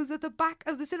because she was at the back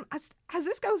of the cinema. Has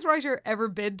this ghostwriter ever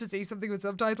been to see something with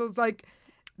subtitles? Like,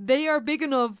 they are big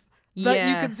enough that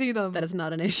you can see them That is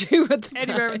not an issue with the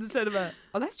anywhere back. in the cinema.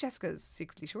 Unless Jessica's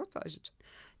secretly short-sighted.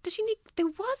 Does she need? I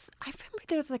remember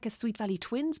there was like a Sweet Valley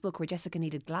Twins book where Jessica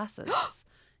needed glasses.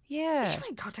 Yeah. Is she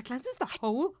wearing contact lenses the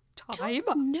whole time?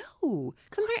 No.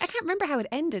 I can't remember how it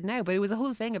ended now, but it was a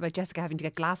whole thing about Jessica having to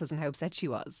get glasses and how upset she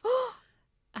was.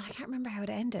 And I can't remember how it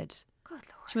ended. Good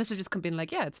Lord. She must have just been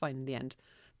like, yeah, it's fine in the end.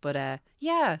 But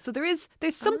yeah, so there's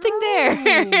something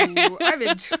there. I'm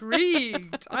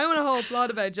intrigued. I want a whole plot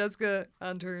about Jessica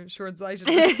and her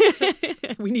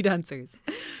short-sightedness. We need answers.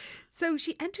 So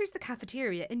she enters the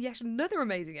cafeteria in yet another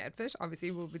amazing outfit. Obviously,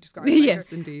 we'll be describing later.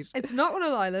 Yes, indeed. It's not one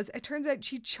of Lila's. It turns out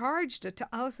she charged it to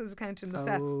Alice's account in the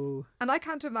sets. Oh. And I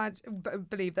can't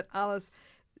believe that Alice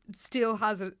still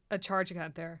has a charge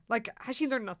account there. Like, has she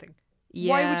learned nothing?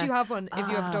 Why would Yeah. you have one if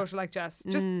you have a daughter like Jess?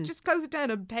 Just close it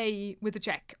down and pay with a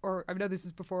check. Or, I know this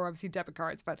is before, obviously, debit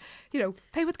cards. But,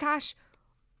 pay with cash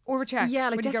or a check. Yeah,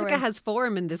 like when you go Jessica in. has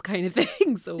form in this kind of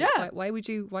thing. So Yeah. why would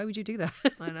you do that?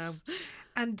 I know.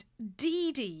 And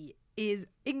Dee Dee is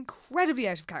incredibly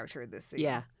out of character in this scene.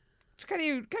 Yeah. Can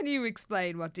you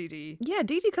explain what Dee Dee? Yeah,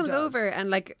 Dee Dee comes does. over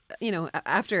and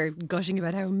after gushing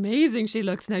about how amazing she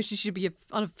looks now, she should be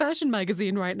on a fashion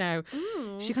magazine right now.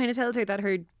 She kind of tells her that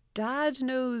her dad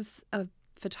knows a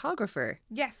photographer.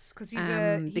 Yes, because he's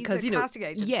a casting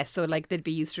agent. Yes, so like they'd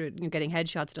be used to getting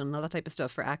headshots done and all that type of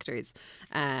stuff for actors.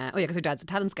 Because her dad's a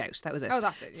talent scout. That was it. Oh,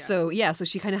 that's it. Yeah. So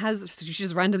she kind of she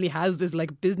just randomly has this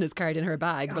like business card in her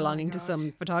bag belonging to God.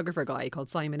 some photographer guy called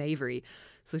Simon Avery.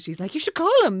 So she's like, you should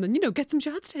call him and get some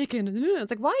shots taken. And it's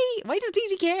like, why does Dee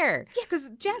Dee care? Yeah, because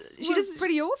Jess She was does-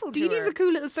 pretty awful to Dee Dee's her. a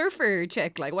cool little surfer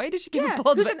chick. Like, why does she give Yeah, a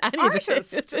balls who's about an any of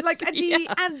artist. this? Like,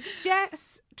 Yeah. and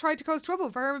Jess tried to cause trouble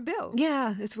for her and Bill.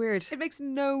 Yeah, it's weird. It makes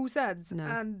no sense. No.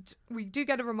 And we do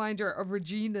get a reminder of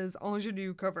Regina's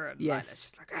ingenue cover. And Yes. Lila's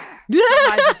just like,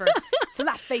 reminds of her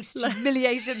flat-faced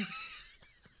humiliation.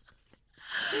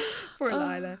 Poor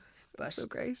Lila. But, So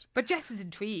great. but Jess is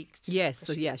intrigued. Yes,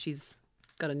 so yeah, she's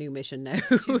got a new mission now.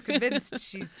 She's convinced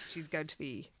she's going to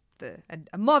be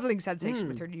a modelling sensation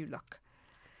with her new look.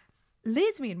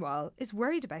 Liz, meanwhile, is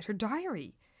worried about her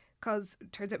diary because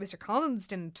it turns out Mr. Collins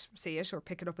didn't see it or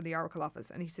pick it up in the Oracle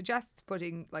office, and he suggests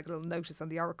putting like a little notice on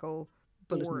the Oracle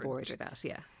Bulletin board or that,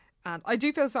 yeah. And I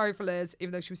do feel sorry for Liz,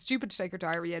 even though she was stupid to take her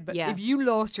diary in. But Yeah. if you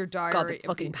lost your diary, God, the it'd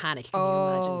fucking be- panic, can you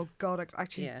imagine? Oh God, I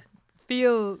actually Yeah.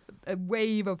 feel a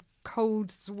wave of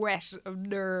cold sweat of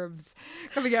nerves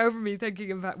coming over me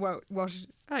thinking about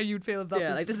how you'd feel if that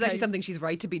was Like this is the actually case. something she's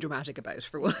right to be dramatic about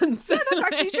for once. Yeah, that's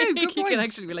actually true. Good You point. can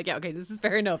actually be like, yeah, okay, this is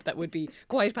fair enough. That would be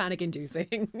quite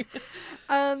panic-inducing.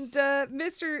 And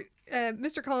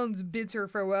Mr. Collins bids her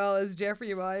farewell as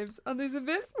Jeffrey arrives. And there's a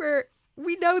bit where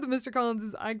we know that Mr. Collins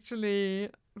is actually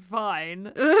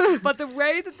fine, but the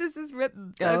way that this is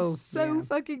written sounds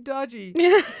fucking dodgy.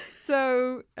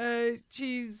 So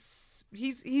he's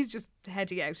just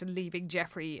heading out and leaving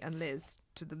Jeffrey and Liz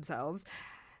to themselves.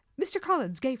 Mr.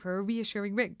 Collins gave her a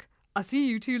reassuring wink. "I'll see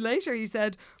you two later," he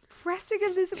said, pressing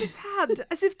Elizabeth's hand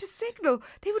as if to signal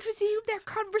they would resume their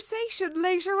conversation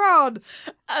later on.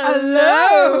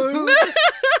 Alone!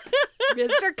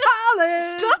 Mr.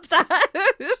 Collins! Stop that!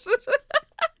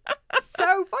 So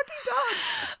fucking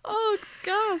dodge. Oh,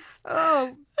 gosh.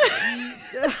 Oh.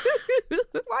 Why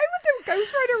would the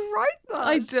ghostwriter write that?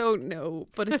 I don't know,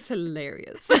 but it's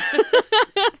hilarious.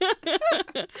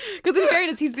 Because in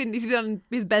fairness, he's been on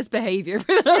his best behaviour for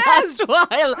the last while.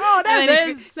 Oh, and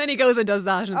that then he goes and does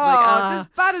that, and it's it's as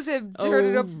bad as him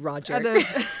turning up. Roger. It's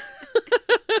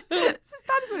as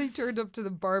bad as when he turned up to the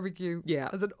barbecue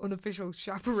as an unofficial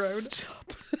chaperone.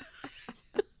 Stop.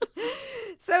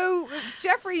 So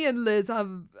Jeffrey and Liz have,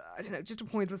 I don't know, just a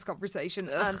pointless conversation.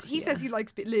 And he says he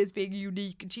likes Liz being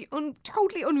unique. And she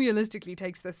totally unrealistically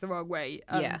takes this the wrong way.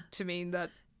 To mean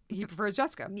that he prefers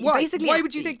Jessica. Why? Basically, Why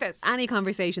would you think this? Any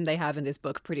conversation they have in this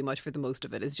book, pretty much for the most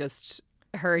of it, is just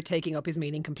her taking up his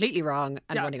meaning completely wrong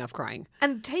and running off crying.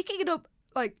 And taking it up,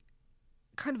 like,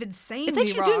 kind of insanely It's like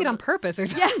she's wrong. doing it on purpose or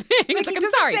something. Yeah, Like, he I'm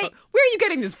doesn't sorry, say- but where are you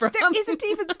getting this from? There isn't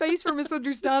even space for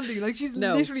misunderstanding. Like, she's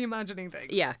literally imagining things.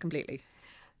 Yeah, completely.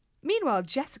 Meanwhile,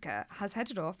 Jessica has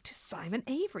headed off to Simon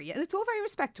Avery, and it's all very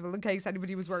respectable in case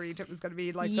anybody was worried it was going to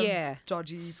be like some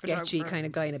dodgy, sketchy photographer. kind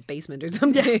of guy in a basement or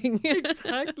something.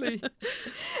 Exactly.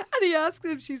 And he asks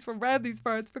if she's from round these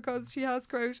parts because she has,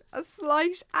 quote, a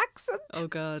slight accent. Oh,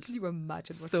 God. Can you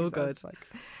imagine what So she good. sounds like?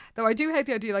 Though I do hate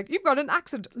the idea, like, you've got an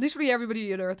accent. Literally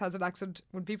everybody on Earth has an accent.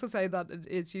 When people say that,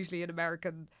 it's usually in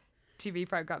American TV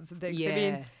programs and things. They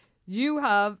mean,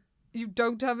 you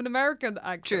don't have an American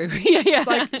accent. True. Yeah. It's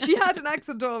like, she had an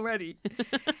accent already.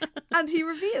 And he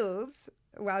reveals,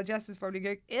 while Jess is probably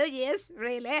going, oh yes,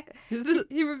 really?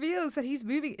 He reveals that he's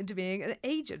moving into being an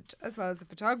agent as well as a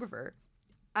photographer.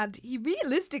 And he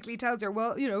realistically tells her,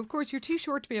 well, of course, you're too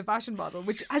short to be a fashion model,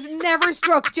 which has never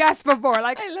struck Jess before.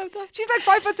 Like, I love that. She's like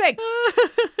 5'6".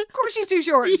 Of course she's too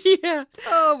short. Yeah.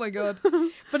 Oh my God.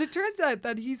 But it turns out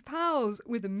that he's pals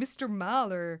with Mr.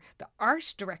 Mahler, the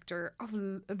art director of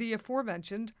the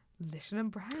aforementioned Little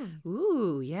and Brown.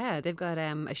 Ooh, yeah. They've got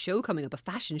a show coming up, a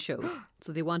fashion show.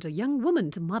 So they want a young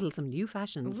woman to model some new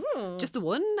fashions. Ooh. Just the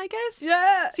one, I guess?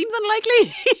 Yeah. Seems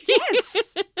unlikely.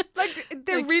 Yes. Like,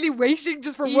 they're really waiting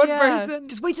just for one person.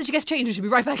 Just wait till she gets changed and she'll be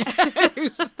right back out.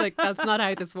 It's just like, that's not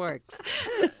how this works.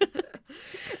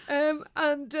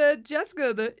 And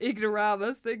Jessica, the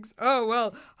ignoramus, thinks, oh,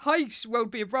 well, height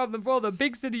won't be a problem for all the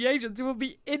big city agents who will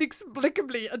be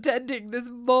inexplicably attending this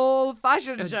mall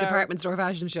fashion A show. department store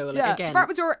fashion show, like, Yeah, again.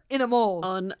 department store in a mall.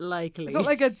 Unlikely. It's not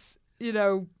like it's, I don't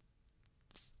know,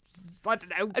 I'm trying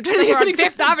to think somewhere of an on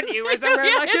Fifth Avenue or somewhere.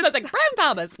 Yeah, like it's like Brown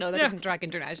Thomas. No, that Yeah. doesn't track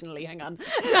internationally. Hang on.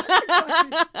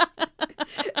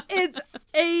 It's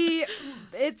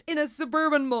in a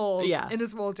suburban mall in a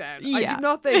small town. I Yeah. do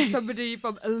not think somebody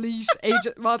from elite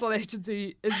model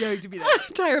agency is going to be there.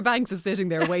 Tyra Banks is sitting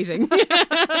there waiting.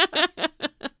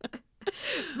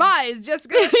 Spies,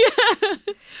 Jessica.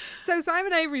 So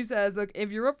Simon Avery says, look,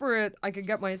 if you're up for it, I can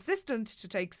get my assistant to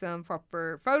take some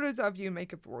proper photos of you and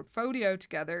make a portfolio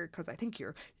together because I think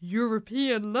your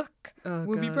European look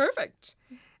will be God. perfect.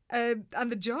 And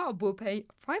the job will pay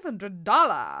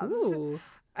 $500. Ooh.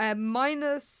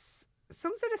 Minus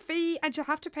some sort of fee, and she'll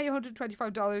have to pay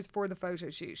 $125 for the photo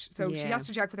shoot. So she has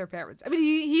to check with her parents. I mean,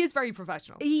 he is very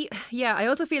professional. Yeah, I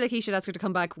also feel like he should ask her to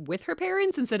come back with her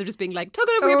parents instead of just being like, tug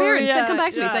it over your parents, then come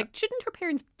back to me. It's like, shouldn't her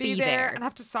parents be there and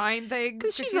have to sign things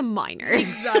Because she's a minor.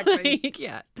 Exactly. Like,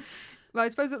 yeah. Well, I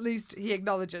suppose at least he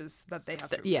acknowledges that they have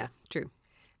to. Yeah, true.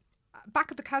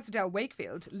 Back at the Casa del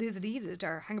Wakefield, Liz and Enid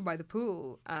are hanging by the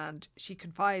pool, and she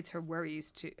confides her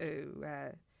worries to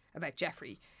about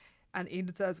Jeffrey. And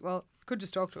Enid says, well, could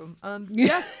just talk to him. And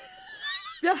yes,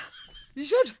 yeah, you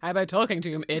should. How about talking to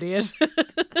him, idiot?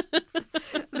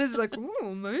 Liz is like,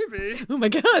 oh, maybe. Oh my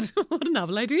God, what a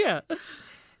novel idea.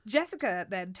 Jessica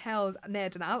then tells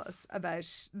Ned and Alice about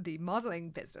the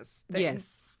modelling business thing.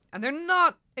 Yes. And they're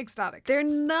not ecstatic. They're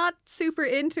not super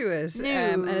into it. No.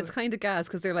 And it's kind of gas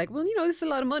because they're like, well, you know, this is a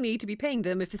lot of money to be paying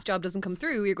them. If this job doesn't come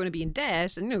through, you're going to be in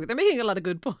debt. And, you know, they're making a lot of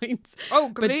good points. Oh,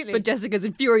 completely. But Jessica's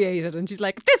infuriated and she's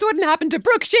like, this wouldn't happen to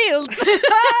Brooke Shields.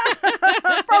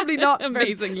 Probably not.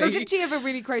 Amazingly. Though, didn't she have a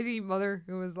really crazy mother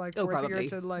who was like forcing probably.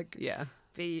 her to like Yeah.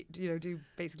 be, you know, do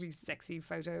basically sexy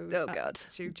photo Oh, God.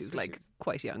 shoots? She was for like shoots?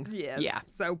 quite young. Yes. Yeah.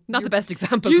 So Not the best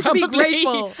example, you should be probably.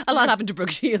 grateful. A lot happened to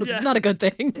Brooke Shields. Yeah. It's not a good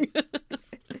thing.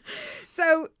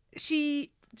 So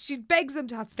she begs them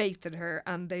to have faith in her,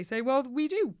 and they say, "Well, we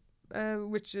do,"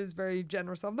 which is very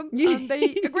generous of them, and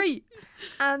they agree.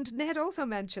 And Ned also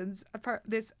mentions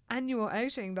this annual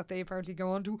outing that they apparently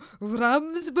go on to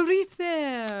Ramsbury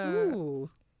Fair. Ooh.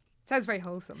 Sounds very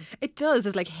wholesome. It does.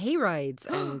 There's like hay rides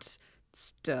and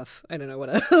stuff. I don't know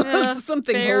what else. Yeah,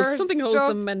 something fair something stuff.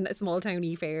 wholesome and a small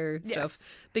towny fair Yes. stuff.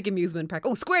 Big amusement park.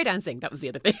 Oh, square dancing. That was the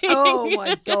other thing. Oh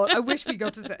my god! I wish we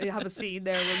got to have a scene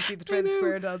there when we see the I twin know.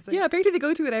 square dancing. Yeah, apparently they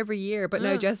go to it every year, but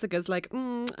now Yeah. Jessica's like,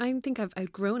 I think I've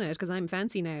outgrown it because I'm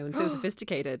fancy now and so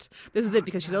sophisticated. This is it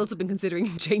because she's also been considering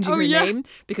changing Oh, her yeah. name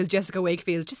because Jessica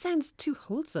Wakefield just sounds too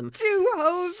wholesome. Too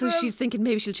wholesome. So she's thinking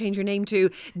maybe she'll change her name to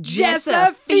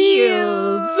Jessa Jessa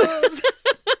Fields. Fields.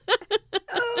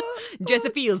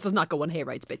 Jessa Fields does not go on hay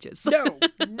rides, bitches. No,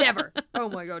 never. Oh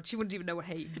my god, she wouldn't even know what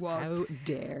hate was. How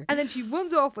dare. And then she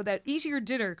runs off without eating her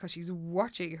dinner because she's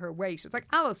watching her weight. It's like,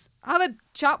 Alice, have a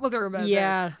chat with her about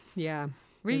Yeah, this. yeah.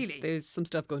 Really? There's some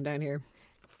stuff going down here.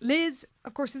 Liz,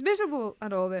 of course, is miserable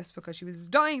at all this because she was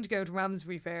dying to go to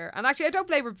Ramsbury Fair. And actually, I don't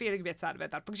blame her for feeling a bit sad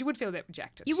about that because she would feel a bit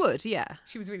rejected. You would, yeah.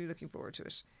 She was really looking forward to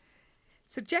it.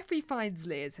 So Jeffrey finds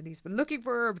Liz and he's been looking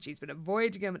for her, but she's been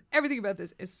avoiding him. And everything about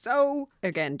this is so...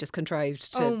 Again, just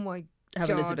contrived to oh my have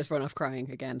God. Elizabeth run off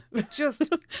crying again. Just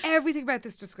everything about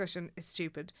this discussion is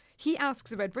stupid. He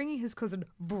asks about bringing his cousin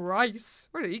Bryce.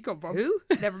 Where did he come from? Who?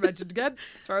 Never mentioned again.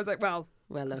 As far as Well,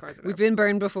 as look, far as I know. we've been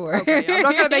burned before. Okay, I'm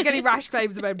not going to make any rash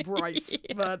claims about Bryce,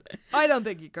 but I don't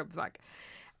think he comes back.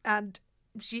 And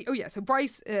so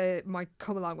Bryce might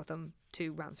come along with them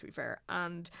to Ramsbury Fair,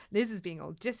 and Liz is being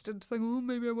all distant, saying, "Oh,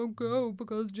 maybe I won't go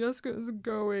because Jessica isn't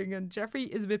going." And Jeffrey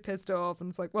is a bit pissed off, and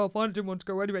it's like, "Well, fine, I didn't want to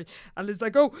go anyway." And Liz's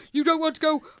like, "Oh, you don't want to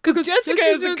go because Jessica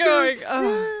isn't going."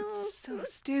 Oh, it's so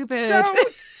stupid. So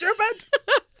stupid.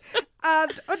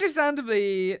 And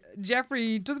understandably,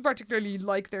 Jeffrey doesn't particularly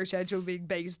like their schedule being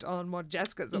based on what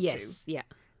Jessica's up to. Yes, yeah.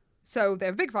 So they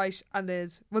have a big fight, and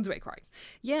Liz runs away crying.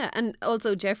 Yeah, and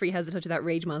also Jeffrey has a touch of that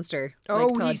rage monster. Oh,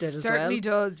 like Todd he did as certainly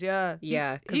well. does, yeah.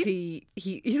 Yeah, because He's-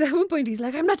 he's at one point he's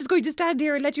like, I'm not just going to stand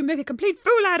here and let you make a complete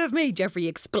fool out of me. Jeffrey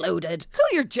exploded. Cool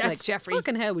your It's jets, like, Jeffrey.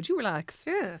 Fucking hell, would you relax?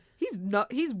 Yeah,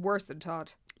 he's worse than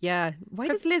Todd. Yeah. Why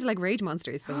does Liz like rage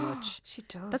monsters so much? She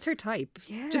does. That's her type.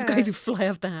 Yeah. Just guys who fly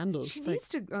off the handle. She It's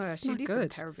needs like, to. it's She not needs some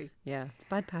good. therapy. Yeah, it's a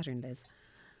bad pattern, Liz.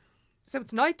 So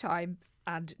it's night time,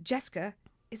 and Jessica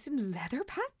is in leather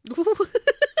pants.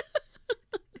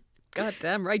 God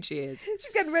damn right she is.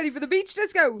 She's getting ready for the beach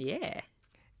disco. Yeah.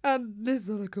 And Liz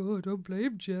is like, "Oh, I don't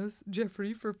blame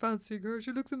Jeffrey for fancying her.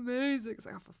 She looks amazing." It's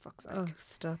like, "Oh, for fuck's sake!" Oh,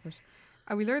 stop it.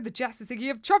 And we learn that Jess is thinking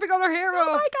of chopping all her hair off.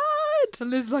 Oh my god!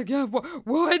 And Liz is like, "Yeah,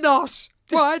 why not?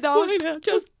 Why not?" Why not?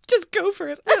 Just go for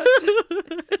it.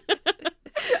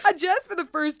 And Jess, for the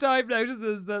first time,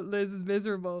 notices that Liz is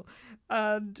miserable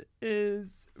and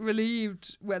is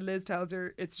relieved when Liz tells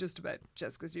her it's just about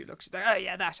Jessica's new look. She's like, "Oh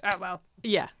yeah, that. Oh well,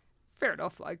 Yeah. fair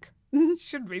enough. Like,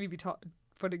 shouldn't really be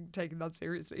taking that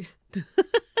seriously."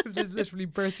 Because Liz is literally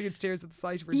bursting into tears at the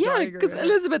sight of her. Yeah, dyeing her because hair.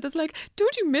 Elizabeth is like,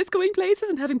 don't you miss going places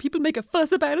and having people make a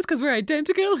fuss about us because we're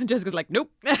identical? And Jessica's like,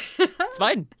 nope, it's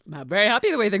fine. I'm very happy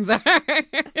the way things are.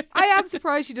 I am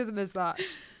surprised she doesn't miss that.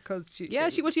 Because she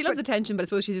loves attention, but I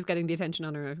suppose she's just getting the attention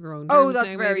on her own. Oh, terms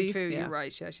that's now, very maybe. true. Yeah. You're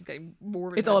right. Yeah, she's getting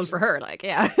more. It's all attention. for her, like,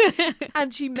 yeah.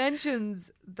 And she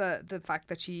mentions the fact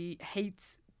that she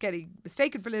hates getting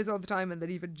mistaken for Liz all the time, and that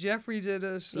even Jeffrey did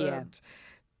it. Yeah. And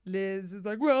Liz is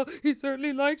like, "Well, he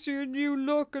certainly likes your new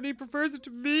look, and he prefers it to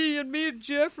me, and me and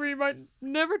Jeffrey might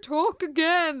never talk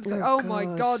again." It's like, Oh, oh my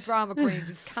God. god, drama queen,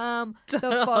 just calm the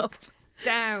fuck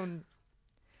down.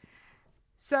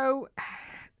 So,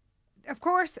 of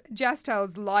course, Jess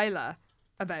tells Lila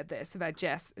about this, about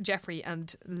Jeffrey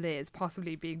and Liz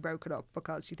possibly being broken up,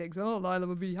 because she thinks, oh, Lila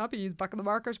would be happy he's back in the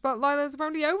market, but Lila is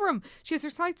apparently over him. She has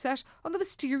her sights set on the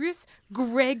mysterious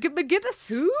Greg McGinnis.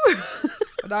 Who?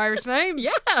 An Irish name. Yeah.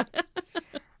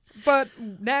 But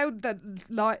now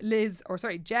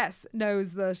that Jess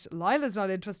knows that Lila's not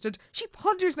interested, she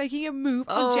ponders making a move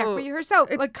on Jeffrey herself.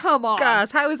 Like, come on.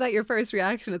 Gas, how is that your first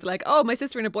reaction? It's like, oh, my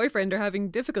sister and a boyfriend are having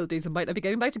difficulties and might not be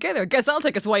getting back together. Guess I'll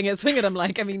take a swing at him.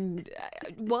 Like, I mean,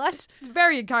 what? It's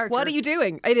very in character. What are you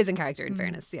doing? It is in character, in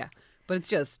fairness, yeah. But it's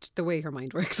just the way her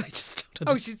mind works. I just don't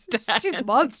understand. She's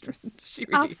monstrous. She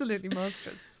really absolutely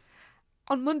monstrous.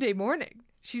 On Monday morning,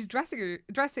 she's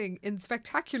dressing in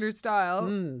spectacular style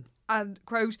and,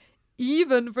 quote,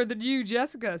 even for the new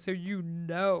Jessica, so you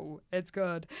know it's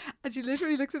good. And she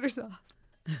literally looks at herself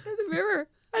in the mirror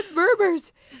and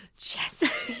murmurs,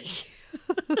 Jessica.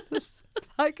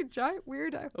 Like a giant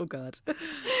weirdo. Oh, God. Just the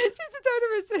thought of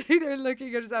her sitting there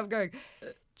looking at herself going,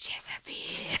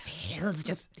 Jezebel's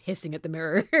just hissing at the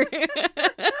mirror.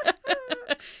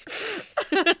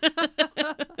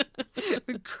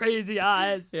 with crazy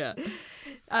eyes. Yeah.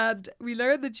 And we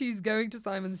learn that she's going to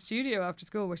Simon's studio after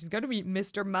school where she's going to meet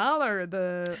Mr. Mahler,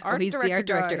 the art he's director the art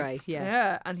director guy. Yeah.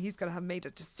 Yeah, and he's going to have made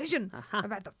a decision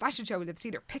about the fashion show. They've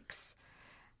seen her pics.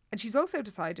 And she's also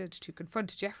decided to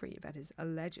confront Jeffrey about his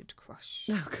alleged crush.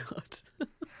 Oh, God.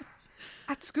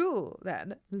 At school,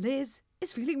 then, Liz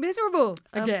is feeling miserable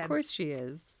again. Of course she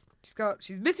is.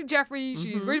 She's missing Jeffrey,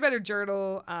 she's worried about her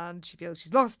journal, and she feels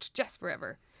she's lost Jess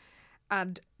forever.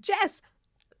 And Jess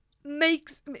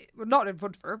makes, well, not in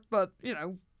front of her, but, you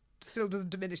know, still doesn't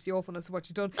diminish the awfulness of what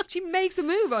she's done. She makes a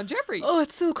move on Jeffrey. Oh,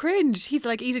 it's so cringe. He's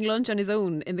like eating lunch on his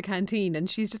own in the canteen, and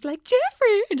she's just like,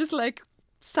 Jeffrey! And just like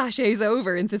sachets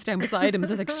over and sits down beside him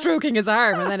and is like stroking his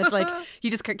arm, and then it's like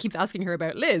he just keeps asking her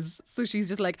about Liz, so she's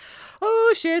just like,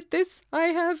 oh shit,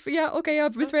 I've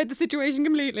misread the situation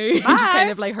completely. And just kind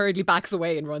of like hurriedly backs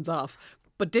away and runs off,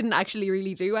 but didn't actually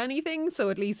really do anything, so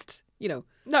at least, you know.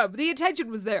 No, but the intention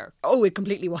was there. Oh, it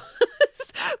completely was.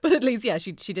 But at least, yeah,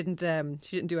 she didn't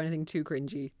do anything too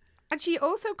cringy. And she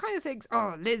also kind of thinks,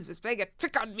 oh, Liz was playing a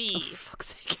trick on me. Oh, for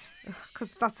fuck's sake.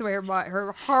 Because that's the way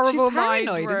her horrible She's paranoid,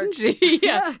 mind works. isn't she?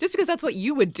 Yeah. Just because that's what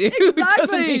you would do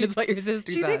doesn't mean it's what your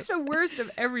sister She said. thinks the worst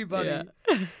of everybody. Yeah.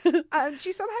 And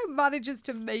she somehow manages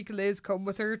to make Liz come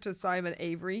with her to Simon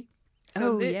Avery.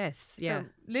 Yes. Yeah. So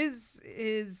Liz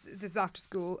this is after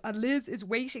school, and Liz is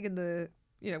waiting in the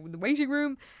waiting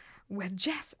room when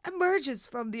Jess emerges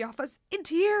from the office in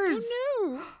tears.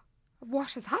 Oh, no.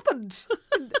 What has happened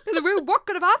in the room? What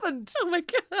could have happened? Oh my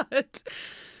God.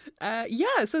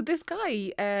 So this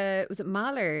guy, was it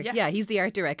Mahler? Yes. Yeah, he's the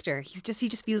art director. He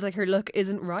just feels like her look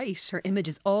isn't right. Her image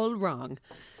is all wrong.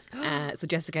 So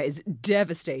Jessica is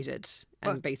devastated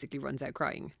and basically runs out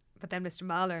crying. But then Mr.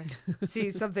 Mahler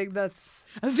sees something that's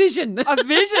a vision that's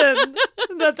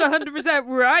 100%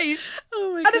 right.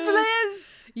 Oh my God. God. And it's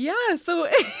Liz. Yeah, so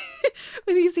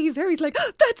when he sees her, he's like,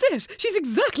 oh, that's it. She's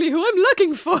exactly who I'm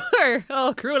looking for.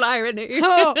 Oh, cruel irony. It's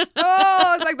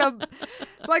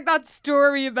like that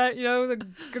story about, you know, the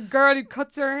girl who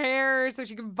cuts her hair so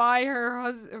she can buy her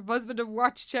husband a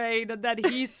watch chain, and then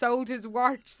he sold his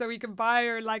watch so he can buy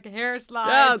her like hair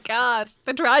slides. Oh, God.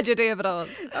 The tragedy of it all.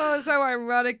 Oh, so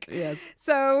ironic. Yes.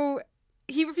 So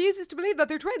he refuses to believe that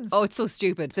they're twins. Oh, it's so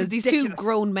stupid. There's these two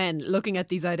grown men looking at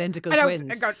these identical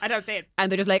twins. I don't see it.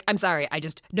 And they're just like, I'm sorry, I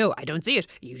don't see it.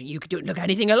 You don't look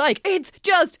anything alike. It's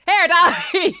just hair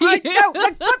dye. Put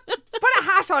a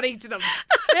hat on each of them.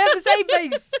 They have the same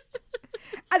face.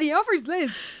 And he offers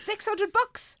Liz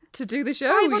 $600 to do the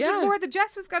show. 500 more than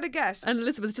Jess was going to get. And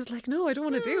Elizabeth's just like, no, I don't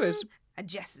want to do it. And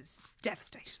Jess is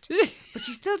devastated. But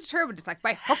she's still determined. It's like,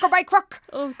 by hook or by crook.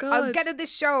 Oh, God. I'll get in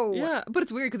this show. Yeah, but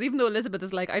it's weird because even though Elizabeth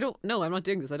is like, I'm not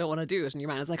doing this. I don't want to do it. And your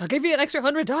man is like, I'll give you an extra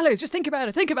 $100. Just think about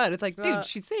it. It's like, dude,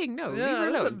 she's saying no. Yeah, leave her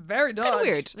alone. That's very dodge. Kind of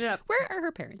weird. Yeah. Where are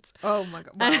her parents? Oh, my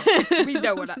God. Well, we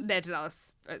know what Ned and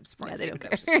Alice. Yeah, they don't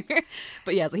care.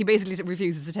 But yeah, so he basically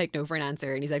refuses to take no for an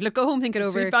answer. And he's like, look, go home, think it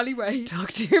over. Sweet Valley Way.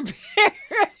 Talk to your parents.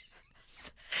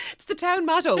 It's the town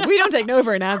motto. We don't take no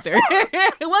for an answer.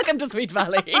 Welcome to Sweet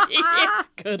Valley.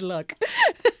 Good luck.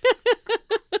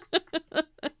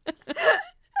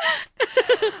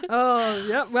 Oh,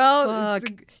 yeah. Well,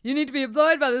 you need to be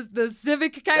employed by the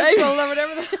civic council or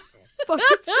whatever the fuck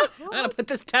it's called. I'm going to put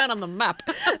this town on the map.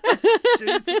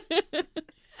 Jesus.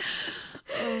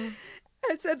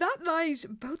 And so that night,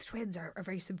 both twins are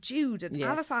very subdued, and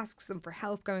Alice asks them for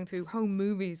help going through home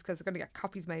movies because they're going to get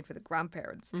copies made for the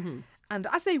grandparents. Mm-hmm. And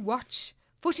as they watch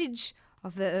footage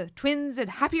of the twins in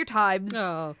happier times.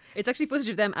 Oh, it's actually footage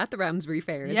of them at the Ramsbury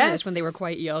Fair, isn't it? When they were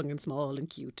quite young and small and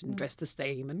cute and dressed the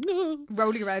same and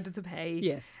rolling around in some hay.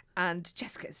 Yes. And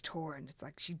Jessica is torn. It's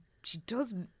like she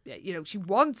does, you know, she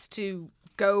wants to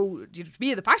go to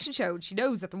be in the fashion show, and she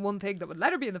knows that the one thing that would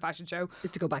let her be in the fashion show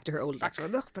is to go back to her old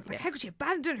look. But like, how could she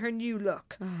abandon her new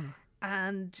look?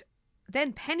 And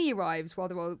Then Penny arrives while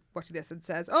they're all watching this and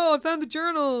says, "Oh, I found the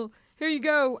journal. Here you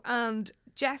go." And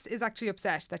Jess is actually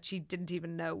upset that she didn't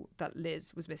even know that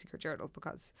Liz was missing her journal,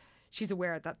 because she's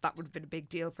aware that that would have been a big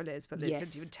deal for Liz, but Liz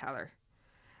didn't even tell her.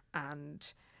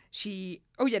 And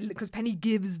because Penny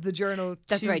gives the journal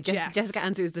That's to right. Jess. Jessica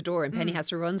answers the door and Penny has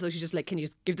to run. So she's just like, can you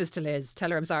just give this to Liz? Tell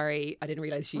her I'm sorry. I didn't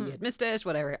realise she had missed it,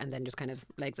 whatever. And then just kind of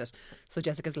legs it. So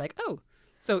Jessica's like, oh.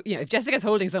 So, if Jessica's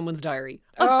holding someone's diary,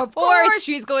 of course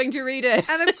she's going to read it.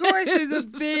 And of course there's a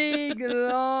big,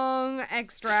 long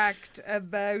extract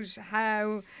about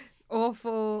how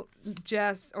awful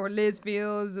Jess or Liz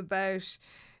feels about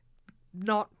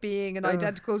not being an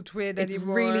identical twin It's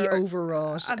anymore. really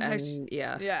overwrought. And how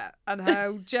and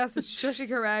how Jess is shushing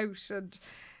her out, and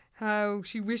how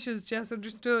she wishes Jess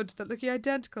understood that looking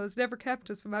identical has never kept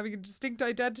us from having distinct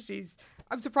identities.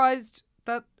 I'm surprised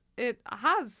that it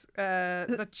has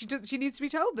that she needs to be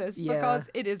told this, because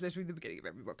it is literally the beginning of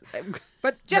every book.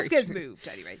 But Jessica's moved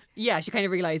anyway. Yeah, she kind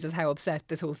of realises how upset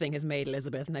this whole thing has made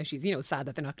Elizabeth. Now she's, sad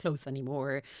that they're not close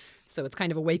anymore. So it's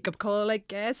kind of a wake-up call, I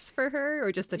guess, for her,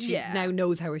 or just that she now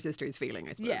knows how her sister is feeling,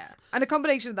 I suppose. Yeah, and a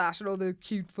combination of that and all the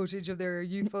cute footage of their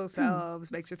youthful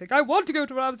selves makes her think, I want to go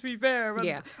to Ramsby Fair,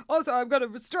 and also I'm going to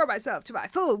restore myself to my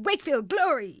full Wakefield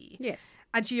glory. Yes.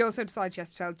 And she also decides she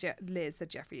has to tell Liz that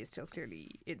Jeffrey is still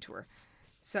clearly into her.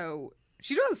 So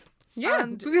she does. Yeah.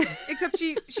 And except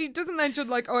she doesn't mention,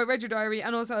 like, oh, I read your diary,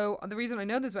 and also the reason I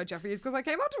know this about Jeffrey is because I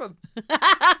came onto him.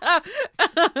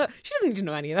 She doesn't need to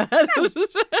know any of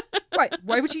that. Right.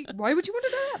 Why would you want to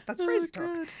know that? That's crazy talk.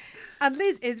 God. And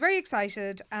Liz is very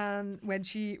excited, and when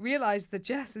she realised that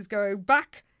Jess is going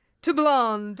back to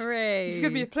blonde, Hooray. she's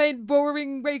going to be a plain,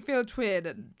 boring Wakefield twin.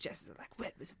 And Jess is like,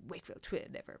 when was a Wakefield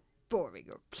twin ever boring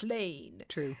or plain?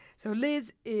 True. So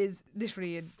Liz is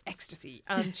literally in ecstasy,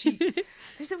 and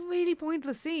there's a really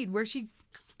pointless scene where she's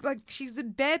in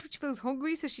bed when she feels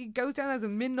hungry, so she goes down as a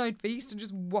midnight feast and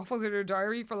just waffles in her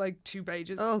diary for like 2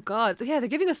 pages. Oh, God. Yeah, they're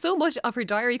giving us so much of her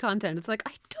diary content. It's like,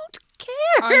 I don't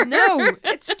care. I know.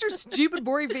 It's just her stupid,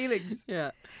 boring feelings.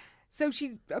 Yeah. So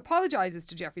she apologises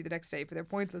to Jeffrey the next day for their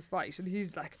pointless fight, and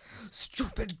he's like,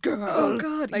 stupid girl. Oh,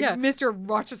 God, like yeah. Mr.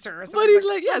 Rochester or something. But he's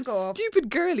like, yeah, "Fuck off." stupid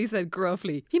girl, he said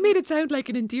gruffly. He made it sound like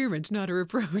an endearment, not a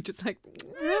reproach. It's like, I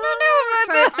don't know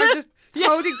So about that. I'm just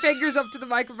holding fingers up to the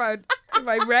microphone in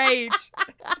my rage.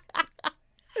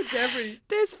 Jeffrey.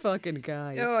 This fucking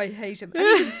guy. Oh, I hate him. And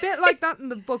he was a bit like that in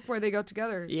the book where they got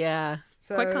together. Yeah.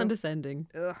 So, Quite condescending.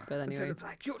 Ugh, But and anyway. sort of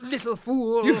like, you little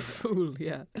fool. You fool,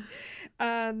 yeah.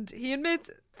 And he admits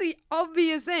the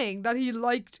obvious thing that he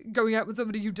liked going out with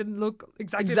somebody who didn't look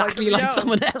exactly like else.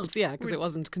 someone else, yeah, because Which- it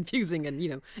wasn't confusing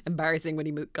and, embarrassing when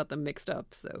he got them mixed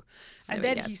up. So, And anyway,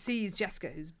 then yeah. he sees Jessica,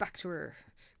 who's back to her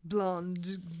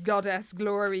blonde goddess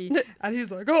glory, and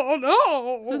he's like, oh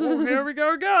no, here we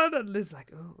go again. And Liz's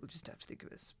like, oh, we'll just have to think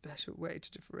of a special way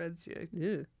to differentiate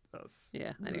Ew. us.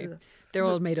 Yeah, anyway. They're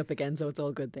all made up again, so it's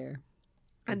all good there.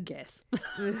 I And- guess.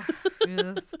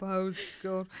 Yeah, I suppose.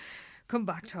 God. Come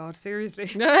back, Todd,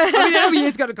 seriously. I mean, he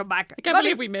is going to come back. I can't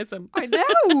believe we miss him. I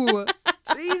know.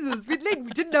 Jesus. We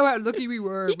didn't know how lucky we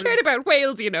were. He cared about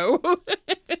whales, He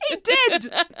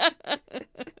did.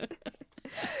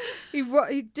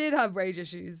 He did have rage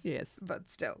issues. Yes. But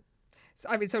still.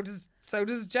 I mean, so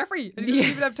does Jeffrey. And he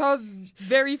doesn't even have Todd's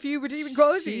very few redeeming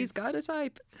qualities. She's got a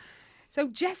type. So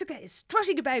Jessica is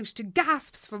strutting about to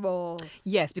gasps from all.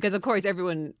 Yes, because of course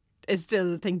everyone is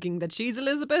still thinking that she's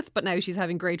Elizabeth, but now she's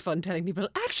having great fun telling people,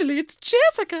 actually, it's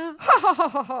Jessica.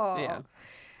 Yeah.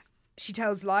 She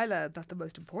tells Lila that the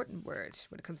most important word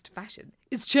when it comes to fashion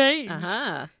is change.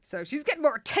 Uh-huh. So she's getting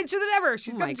more attention than ever.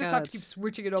 She's Oh going my to just have God. to keep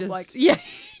switching it up. Just- Like, yeah.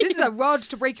 this is a rod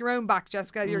to break your own back,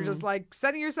 Jessica. You're just like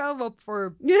setting yourself up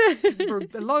for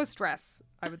a lot of stress,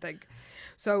 I would think.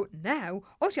 So now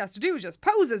all she has to do is just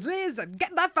pose as Liz and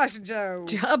get that fashion show.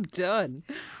 Job done.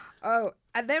 Oh,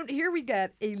 and then here we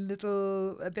get a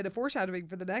bit of foreshadowing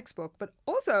for the next book, but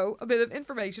also a bit of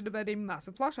information about a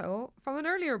massive plot hole from an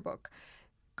earlier book.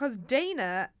 Because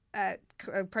Dana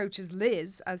approaches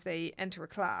Liz as they enter a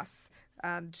class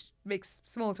and makes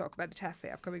small talk about a test they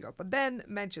have coming up, and then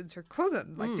mentions her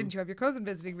cousin. Like, didn't you have your cousin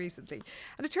visiting recently?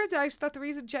 And it turns out that the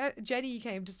reason Jenny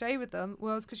came to stay with them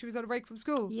was because she was on a break from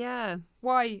school. Yeah.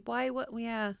 Why? Why? What?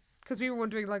 Yeah. Because we were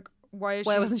wondering, like, why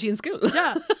Why wasn't she in school?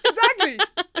 Yeah, exactly.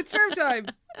 It's term time.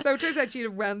 So it turns out she had a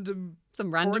random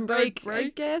Some random fortnight break, I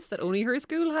guess, that only her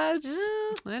school had.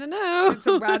 I don't know. It's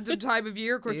a random time of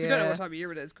year. Of course, we don't know Yeah. what time of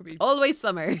year it is. Could be. Always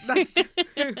summer. That's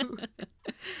true.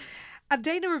 And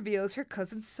Dana reveals her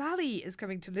cousin Sally is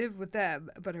coming to live with them,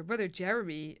 but her brother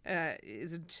Jeremy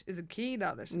isn't keen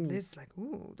on it. And Liz is like,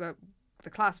 ooh, the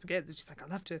class begins and she's like, I'll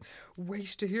have to wait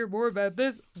to hear more about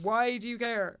this. Why do you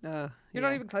care? You're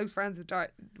not even close friends with Dana.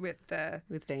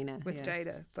 With Dana. With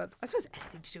Dana. But I suppose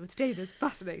anything to do with Dana is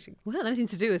fascinating. Well, anything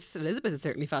to do with Elizabeth is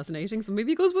certainly fascinating, so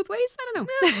maybe it goes both ways. I don't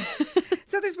know.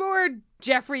 So there's more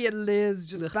Jeffrey and Liz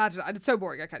just bad. And it's so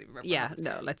boring, I can't even remember. Yeah,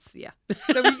 no, let's,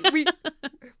 So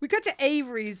we got to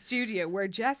Avery's studio where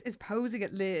Jess is posing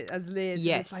as Liz.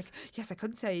 Yes. And it's like, yes, I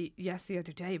couldn't say yes the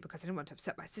other day because I didn't want to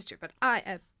upset my sister, but I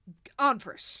am on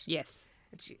for it. Yes.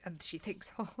 And she thinks,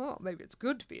 maybe it's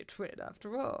good to be a twin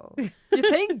after all. You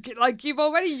think, like, you've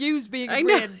already used being a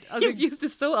twin. You've used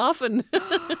this so often.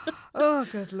 Oh,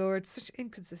 good Lord, such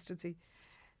inconsistency.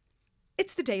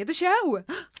 It's the day of the show.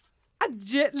 And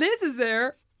Liz is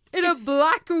there in a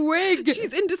black wig.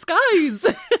 She's in disguise.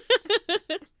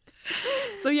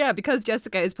 So yeah, because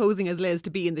Jessica is posing as Liz to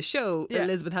be in the show,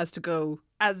 Elizabeth has to go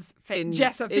as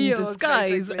Jessa Fields, in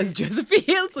disguise basically. as Jessa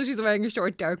Fields. So she's wearing a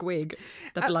short dark wig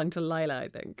that belonged to Lila, I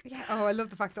think. Yeah. Oh, I love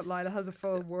the fact that Lila has a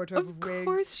full wardrobe of wigs. Of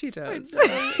course she does. It's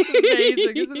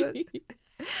amazing, isn't it?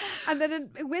 And then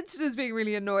Winston is being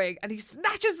really annoying and he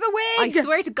snatches the wig. I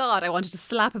swear to God, I wanted to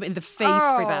slap him in the face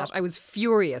for that. I was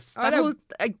furious. So rude.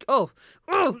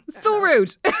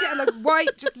 Yeah, like, why?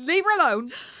 Just leave her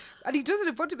alone. And he does it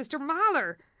in front of Mr.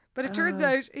 Mahler. But it turns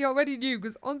out he already knew,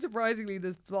 because unsurprisingly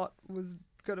this plot was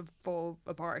going to fall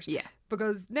apart. Yeah.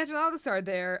 Because Ned and Alice are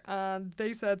there and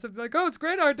they said something like, it's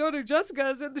great our daughter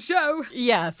Jessica is in the show.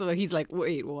 Yeah, so he's like,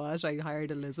 wait, what? I hired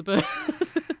Elizabeth.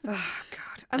 Oh,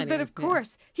 God. And then, of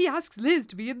course, he asks Liz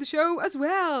to be in the show as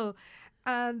well.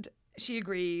 And she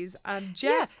agrees. And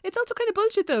Jess... Yeah, it's also kind of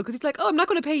bullshit, though, because he's like, I'm not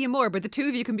going to pay you more, but the two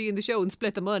of you can be in the show and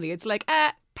split the money. It's like,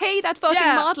 pay that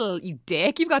fucking model, you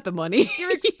dick. You've got the money.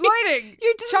 You're exploiting.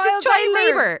 You're just child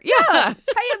labour. Yeah.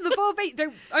 Pay them the full fee.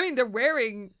 They're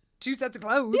wearing 2 sets of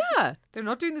clothes. Yeah. They're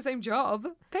not doing the same job.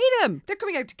 Pay them. They're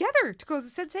coming out together to cause a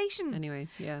sensation. Anyway,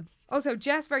 yeah. Also,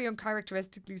 Jess very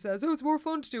uncharacteristically says, it's more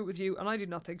fun to do it with you. And I do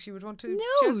not think she would want to.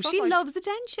 No, she loves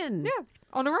attention. Yeah,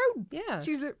 on her own. Yeah.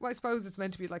 I suppose it's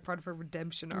meant to be like part of her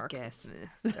redemption arc. I guess.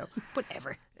 So.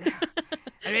 Whatever.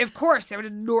 I mean, of course, they're an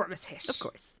enormous hit. Of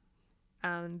course.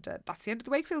 And that's the end of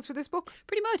the Wakefields for this book.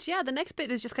 Pretty much, yeah. The next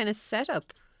bit is just kind of set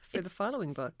up for the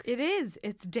following book. It is.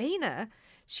 It's Dana.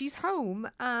 She's home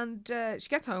and she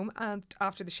gets home and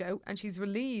after the show and she's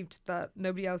relieved that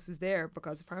nobody else is there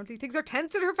because apparently things are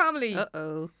tense in her family.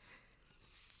 Uh-oh.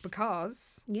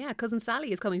 Because... Yeah, Cousin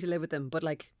Sally is coming to live with them, but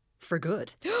like for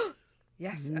good.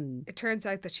 Yes. It turns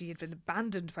out that she had been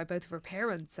abandoned by both of her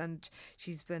parents and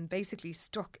she's been basically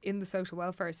stuck in the social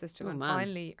welfare system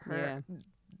finally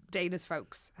Dana's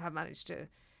folks have managed to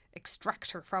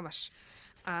extract her from it.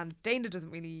 And Dana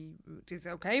is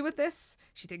okay with this.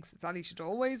 She thinks that Sally should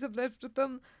always have lived with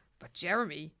them. But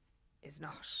Jeremy is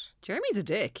not. Jeremy's a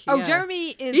dick. Oh,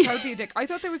 Jeremy is totally a dick. I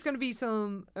thought there was going to be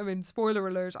spoiler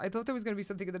alert, I thought there was going to be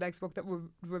something in the next book that would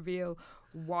reveal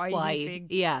why he's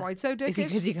being quite so dickish. Is he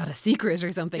because he got a secret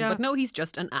or something? Yeah. But no, he's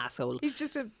just an asshole. He's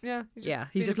just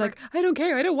He's just like, I don't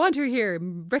care, I don't want her here,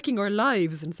 wrecking our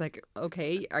lives. And it's like,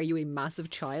 okay, are you a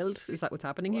massive child? Is that what's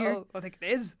happening here? I think it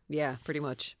is. Yeah, pretty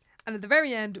much. And at the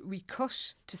very end, we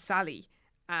cut to Sally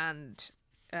and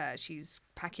she's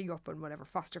packing up on whatever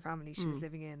foster family she was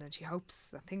living in and she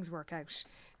hopes that things work out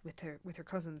with her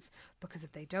cousins because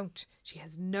if they don't, she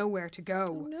has nowhere to go.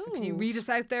 Oh, no. Can you read us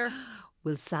out there?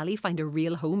 Will Sally find a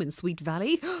real home in Sweet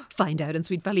Valley? Find out in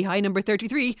Sweet Valley High number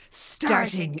 33,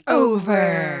 starting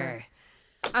over.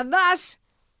 And that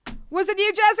was the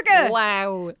new Jessica.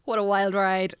 Wow, what a wild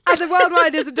ride. And the wild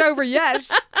ride isn't over yet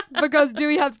because do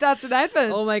we have stats and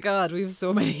outfits? Oh my God, we have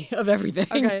so many of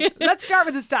everything. Okay, let's start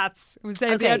with the stats. We'll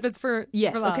save the outfits for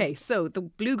last. Okay, so the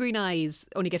blue-green eyes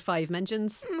only get 5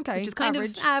 mentions, which is kind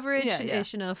of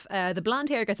average-ish enough. The blonde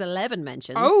hair gets 11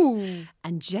 mentions. Oh.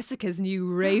 And Jessica's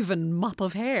new raven mop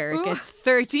of hair gets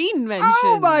 13 mentions.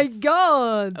 Oh my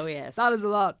God. Oh yes. That is a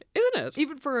lot. Isn't it?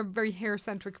 Even for a very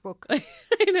hair-centric book. I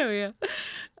know, yeah.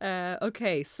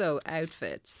 Okay, so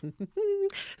outfits.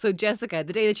 So Jessica,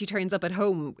 the day that she turns up at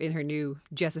home in her new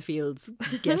Jessa Fields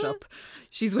get-up,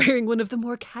 she's wearing one of the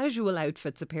more casual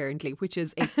outfits apparently, which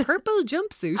is a purple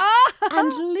jumpsuit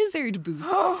and lizard boots.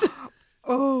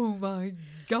 Oh my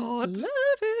God. Love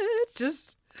it.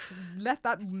 Just let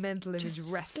that mental image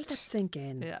rest. Let that sink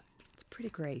in. Yeah. Pretty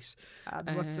great.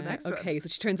 And what's the next one? Okay, so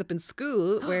she turns up in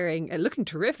school wearing, looking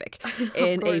terrific,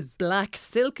 in a black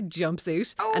silk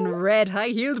jumpsuit and red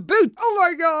high-heeled boots. Oh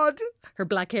my God. Her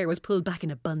black hair was pulled back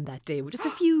in a bun that day with just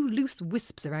a few loose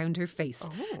wisps around her face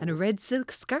and a red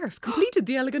silk scarf completed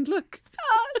the elegant look.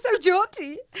 So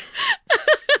jaunty.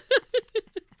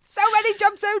 So many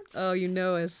jumpsuits. Oh, you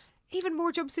know it. Even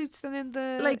more jumpsuits than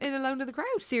in Alone in the Crowd.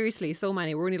 Seriously, so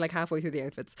many. We're only like halfway through the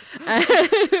outfits.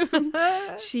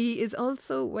 She is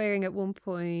also wearing at one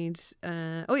point...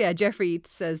 Jeffrey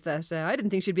says that I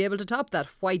didn't think she'd be able to top that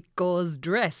white gauze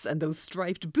dress and those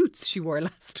striped boots she wore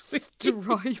last week.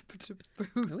 Striped boots.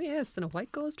 Oh yes, and a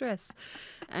white gauze dress.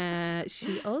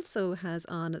 She also has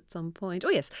on at some point,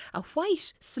 a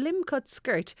white slim cut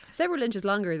skirt, several inches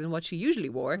longer than what she usually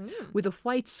wore, with a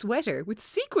white sweater with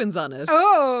sequins on it.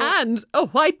 Oh! And a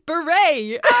white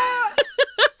beret.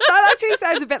 That actually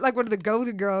sounds a bit like one of the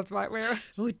Golden Girls might wear.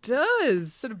 Oh, it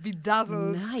does. Sort of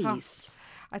bedazzled Nice. tops.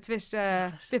 It's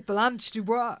a bit Blanche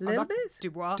Dubois. Little bit?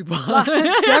 Dubois.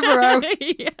 Blanche Devereaux.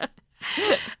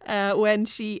 When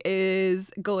she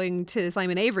is going to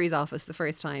Simon Avery's office the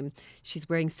first time, she's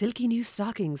wearing silky new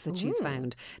stockings that she's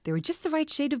found. They were just the right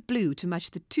shade of blue to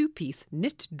match the two-piece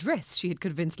knit dress she had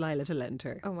convinced Lila to lend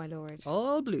her. Oh my lord.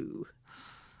 All blue.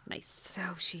 Nice. So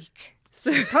chic.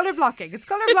 Colour blocking. It's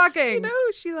colour blocking.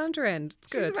 She's on trend. It's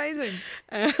good. She's amazing.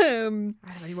 I don't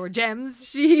have any more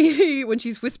gems. When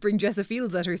she's whispering Jessa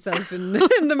Fields at herself in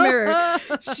the mirror,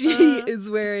 she is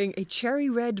wearing a cherry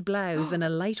red blouse and a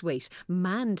lightweight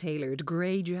man-tailored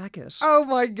grey jacket. Oh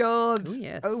my god. Oh,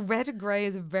 yes. Oh, red and grey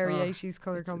is a very 80s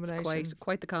colour combination. It's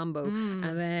quite the combo.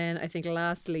 And then I think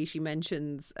lastly she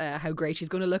mentions how great she's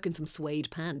going to look in some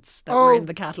suede pants that were in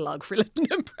the catalogue for Litton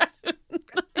and Brown.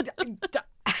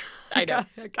 I know.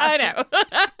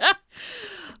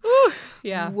 Ooh,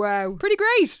 yeah. Wow. Pretty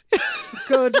great.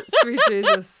 Good, sweet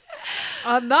Jesus.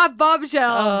 On that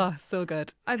bombshell. Oh, so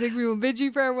good. I think we will bid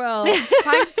you farewell.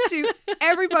 Thanks to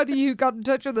everybody who got in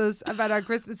touch with us about our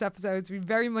Christmas episodes. We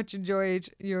very much enjoyed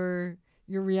your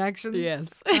reactions.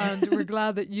 Yes. And we're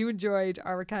glad that you enjoyed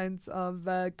our accounts of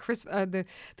the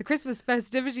Christmas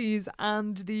festivities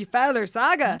and the Fowler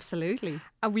saga. Absolutely.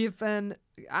 And we've been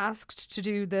asked to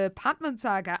do the Patman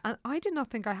saga, and I did not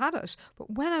think I had it.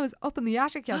 But when I was up in the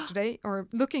attic yesterday, or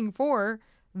looking for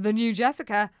the new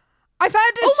Jessica, I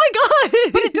found it. Oh my god!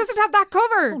 But it doesn't have that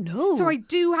cover. Oh no! So I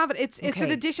do have it. It's an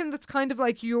edition that's kind of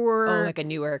like your like a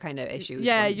newer kind of issue.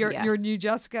 Your new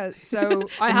Jessica. So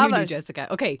I have it. New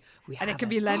Jessica. Okay, and it can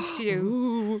be lent to you.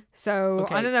 Ooh. So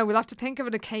okay. I don't know. We'll have to think of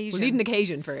an occasion. We'll need an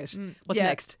occasion for it. What's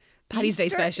next? Paddy's Day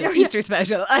Easter? special, Easter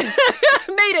special,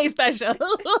 May Day special,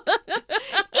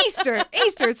 Easter.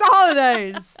 It's the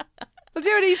holidays. We'll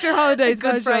do an Easter holiday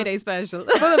special. Good Friday special.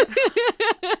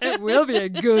 It will be a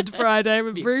Good Friday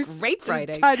with Bruce. Great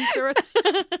Friday. Tiny shorts.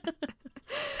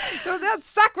 So that's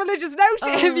sacrilegious note.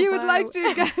 If you would like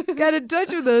to get in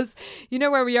touch with us, you know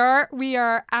where we are. We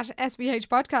are at SVH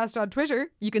Podcast on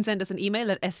Twitter. You can send us an email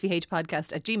at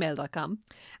svhpodcast@gmail.com.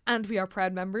 And we are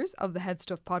proud members of the Head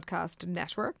Stuff Podcast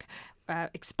Network,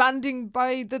 expanding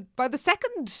by the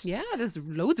second. Yeah, there's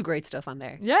loads of great stuff on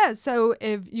there. Yeah, so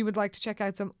if you would like to check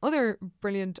out some other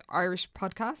brilliant Irish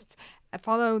podcasts,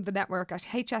 follow the network at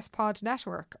HS Pod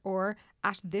Network or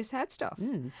at This Head Stuff.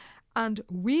 And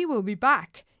we will be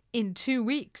back in 2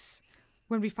 weeks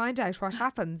when we find out what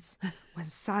happens when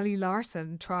Sally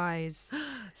Larson tries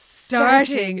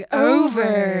starting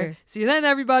over. See you then,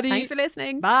 everybody. Thanks for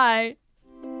listening. Bye.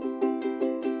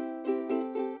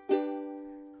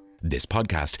 This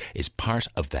podcast is part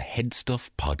of the Head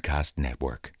Stuff Podcast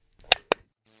Network.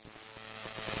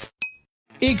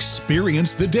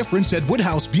 Experience the difference at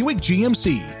Woodhouse Buick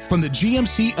GMC. From the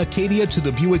GMC Acadia to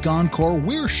the Buick Encore,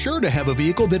 we're sure to have a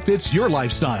vehicle that fits your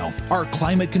lifestyle. Our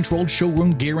climate-controlled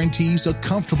showroom guarantees a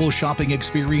comfortable shopping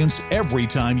experience every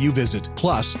time you visit.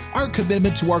 Plus, our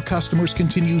commitment to our customers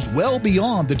continues well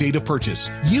beyond the date of purchase.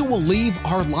 You will leave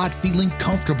our lot feeling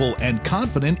comfortable and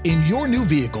confident in your new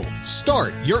vehicle.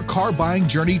 Start your car buying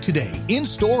journey today, in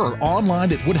store or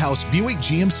online at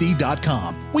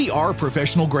WoodhouseBuickGMC.com. We are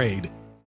professional grade.